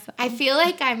 Awesome. I feel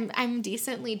like I'm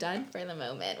decently done for the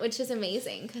moment, which is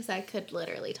amazing because I could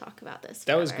literally talk about this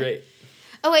That was forever. great.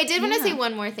 Oh, I did want to Yeah. say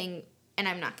one more thing, and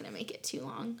I'm not going to make it too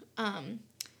long.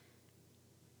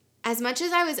 As much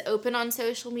as I was open on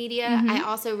social media, I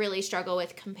also really struggle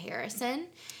with comparison.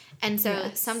 And so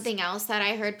Yes. something else that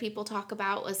I heard people talk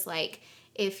about was like,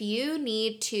 if you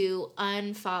need to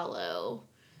unfollow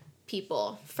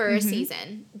people for a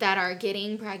season that are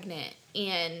getting pregnant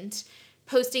and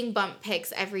posting bump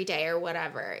pics every day or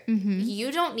whatever,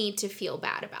 you don't need to feel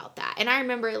bad about that. And I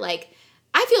remember, like,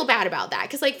 I feel bad about that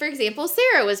because, like, for example,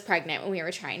 Sarah was pregnant when we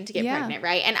were trying to get Yeah. pregnant,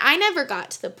 right? And I never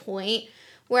got to the point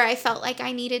where I felt like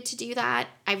I needed to do that.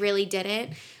 I really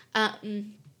didn't.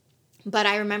 But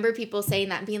I remember people saying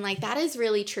that and being like, that is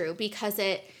really true because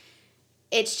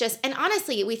it's just, and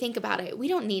honestly, we think about it, we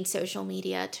don't need social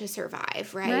media to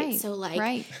survive, right? Right, So, like,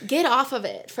 right. get off of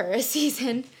it for a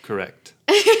season. Correct.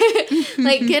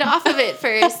 Like, get off of it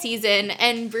for a season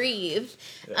and breathe.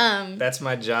 That's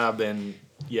my job, and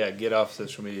yeah, get off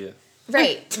social media.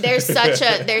 Right. There's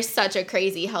such a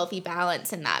crazy healthy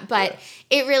balance in that. But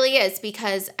it really is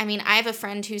because, I mean, I have a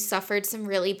friend who suffered some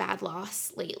really bad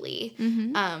loss lately.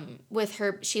 With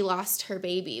her, she lost her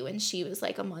baby when she was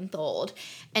like a month old,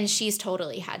 and she's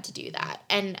totally had to do that.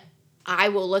 And I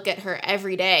will look at her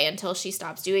every day until she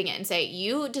stops doing it and say,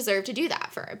 you deserve to do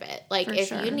that for a bit. Like, For if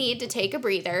sure. you need to take a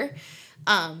breather,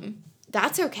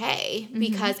 that's okay,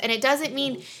 because, and it doesn't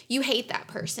mean you hate that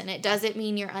person. It doesn't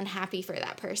mean you're unhappy for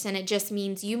that person. It just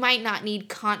means you might not need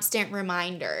constant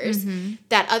reminders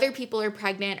that other people are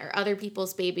pregnant or other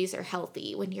people's babies are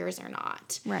healthy when yours are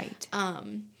not. Right.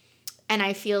 And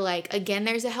I feel like, again,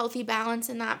 there's a healthy balance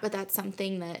in that, but that's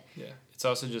something that Yeah. It's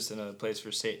also just another place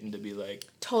for Satan to be like,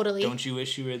 totally. don't you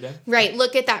wish you were there? Right.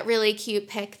 Look at that really cute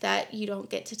pic that you don't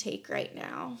get to take right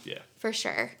now. Yeah. For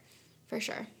sure. For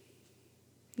sure.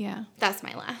 Yeah. That's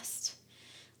my last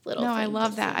little No, I thing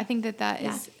love to that. say. I think that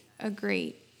Yeah. is a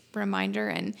great reminder,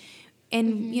 and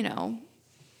you know,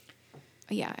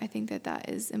 yeah, I think that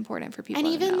is important for people And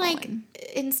to even know, like, and-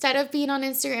 instead of being on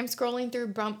Instagram scrolling through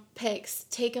bump pics,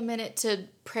 take a minute to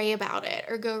pray about it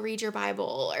or go read your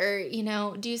Bible or, you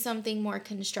know, do something more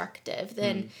constructive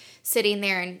than sitting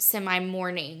there and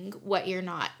semi-mourning what you're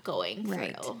not going through.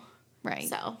 Right. Right.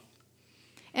 So,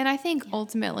 And I think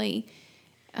ultimately,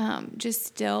 just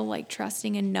still like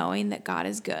trusting and knowing that God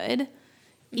is good,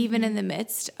 even in the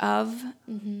midst of,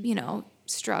 you know,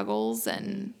 struggles,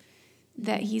 and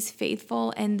that He's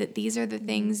faithful, and that these are the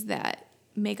things that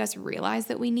make us realize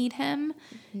that we need Him.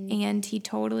 And He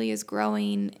totally is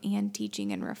growing and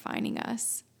teaching and refining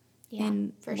us yeah,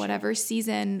 in for whatever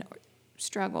season, or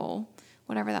struggle,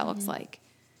 whatever that looks like.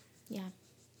 sure. Yeah.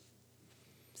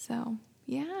 So,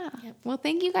 yeah. Yep. Well,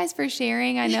 thank you guys for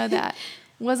sharing. I know that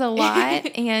was a lot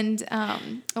and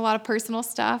a lot of personal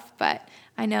stuff, but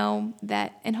I know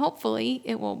that, and hopefully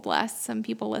it will bless some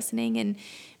people listening, and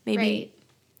maybe Right.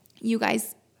 you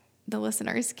guys, the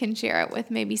listeners, can share it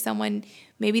with maybe someone,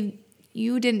 maybe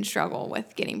you didn't struggle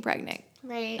with getting pregnant,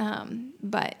 Right.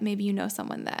 but maybe you know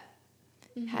someone that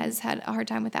has had a hard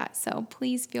time with that. So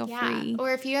please feel free.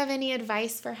 Or if you have any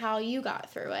advice for how you got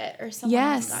through it or someone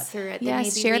else got through it, then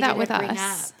maybe share we that didn't with bring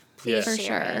us. up, please For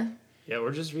share sure. it. Yeah,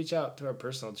 or just reach out to our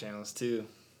personal channels too.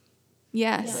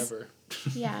 Yes. Whatever.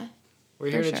 Yeah. We're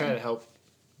here For to try sure. to help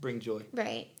bring joy.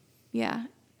 Right. Yeah.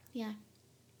 Yeah.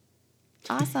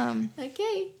 Awesome.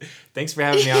 Okay. Thanks for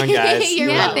having me on, guys. You're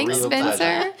Yeah, welcome. thanks, Real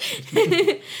pleasure.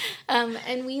 Spencer.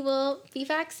 And we will be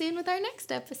back soon with our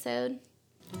next episode.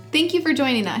 Thank you for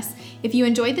joining us. If you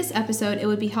enjoyed this episode, it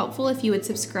would be helpful if you would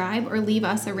subscribe or leave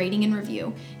us a rating and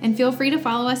review. And feel free to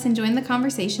follow us and join the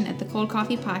conversation at the Cold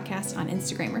Coffee Podcast on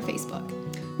Instagram or Facebook.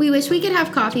 We wish we could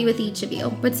have coffee with each of you,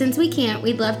 but since we can't,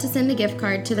 we'd love to send a gift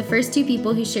card to the first 2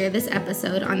 people who share this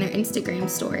episode on their Instagram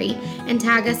story and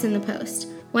tag us in the post.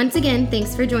 Once again,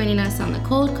 thanks for joining us on the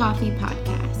Cold Coffee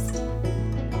Podcast.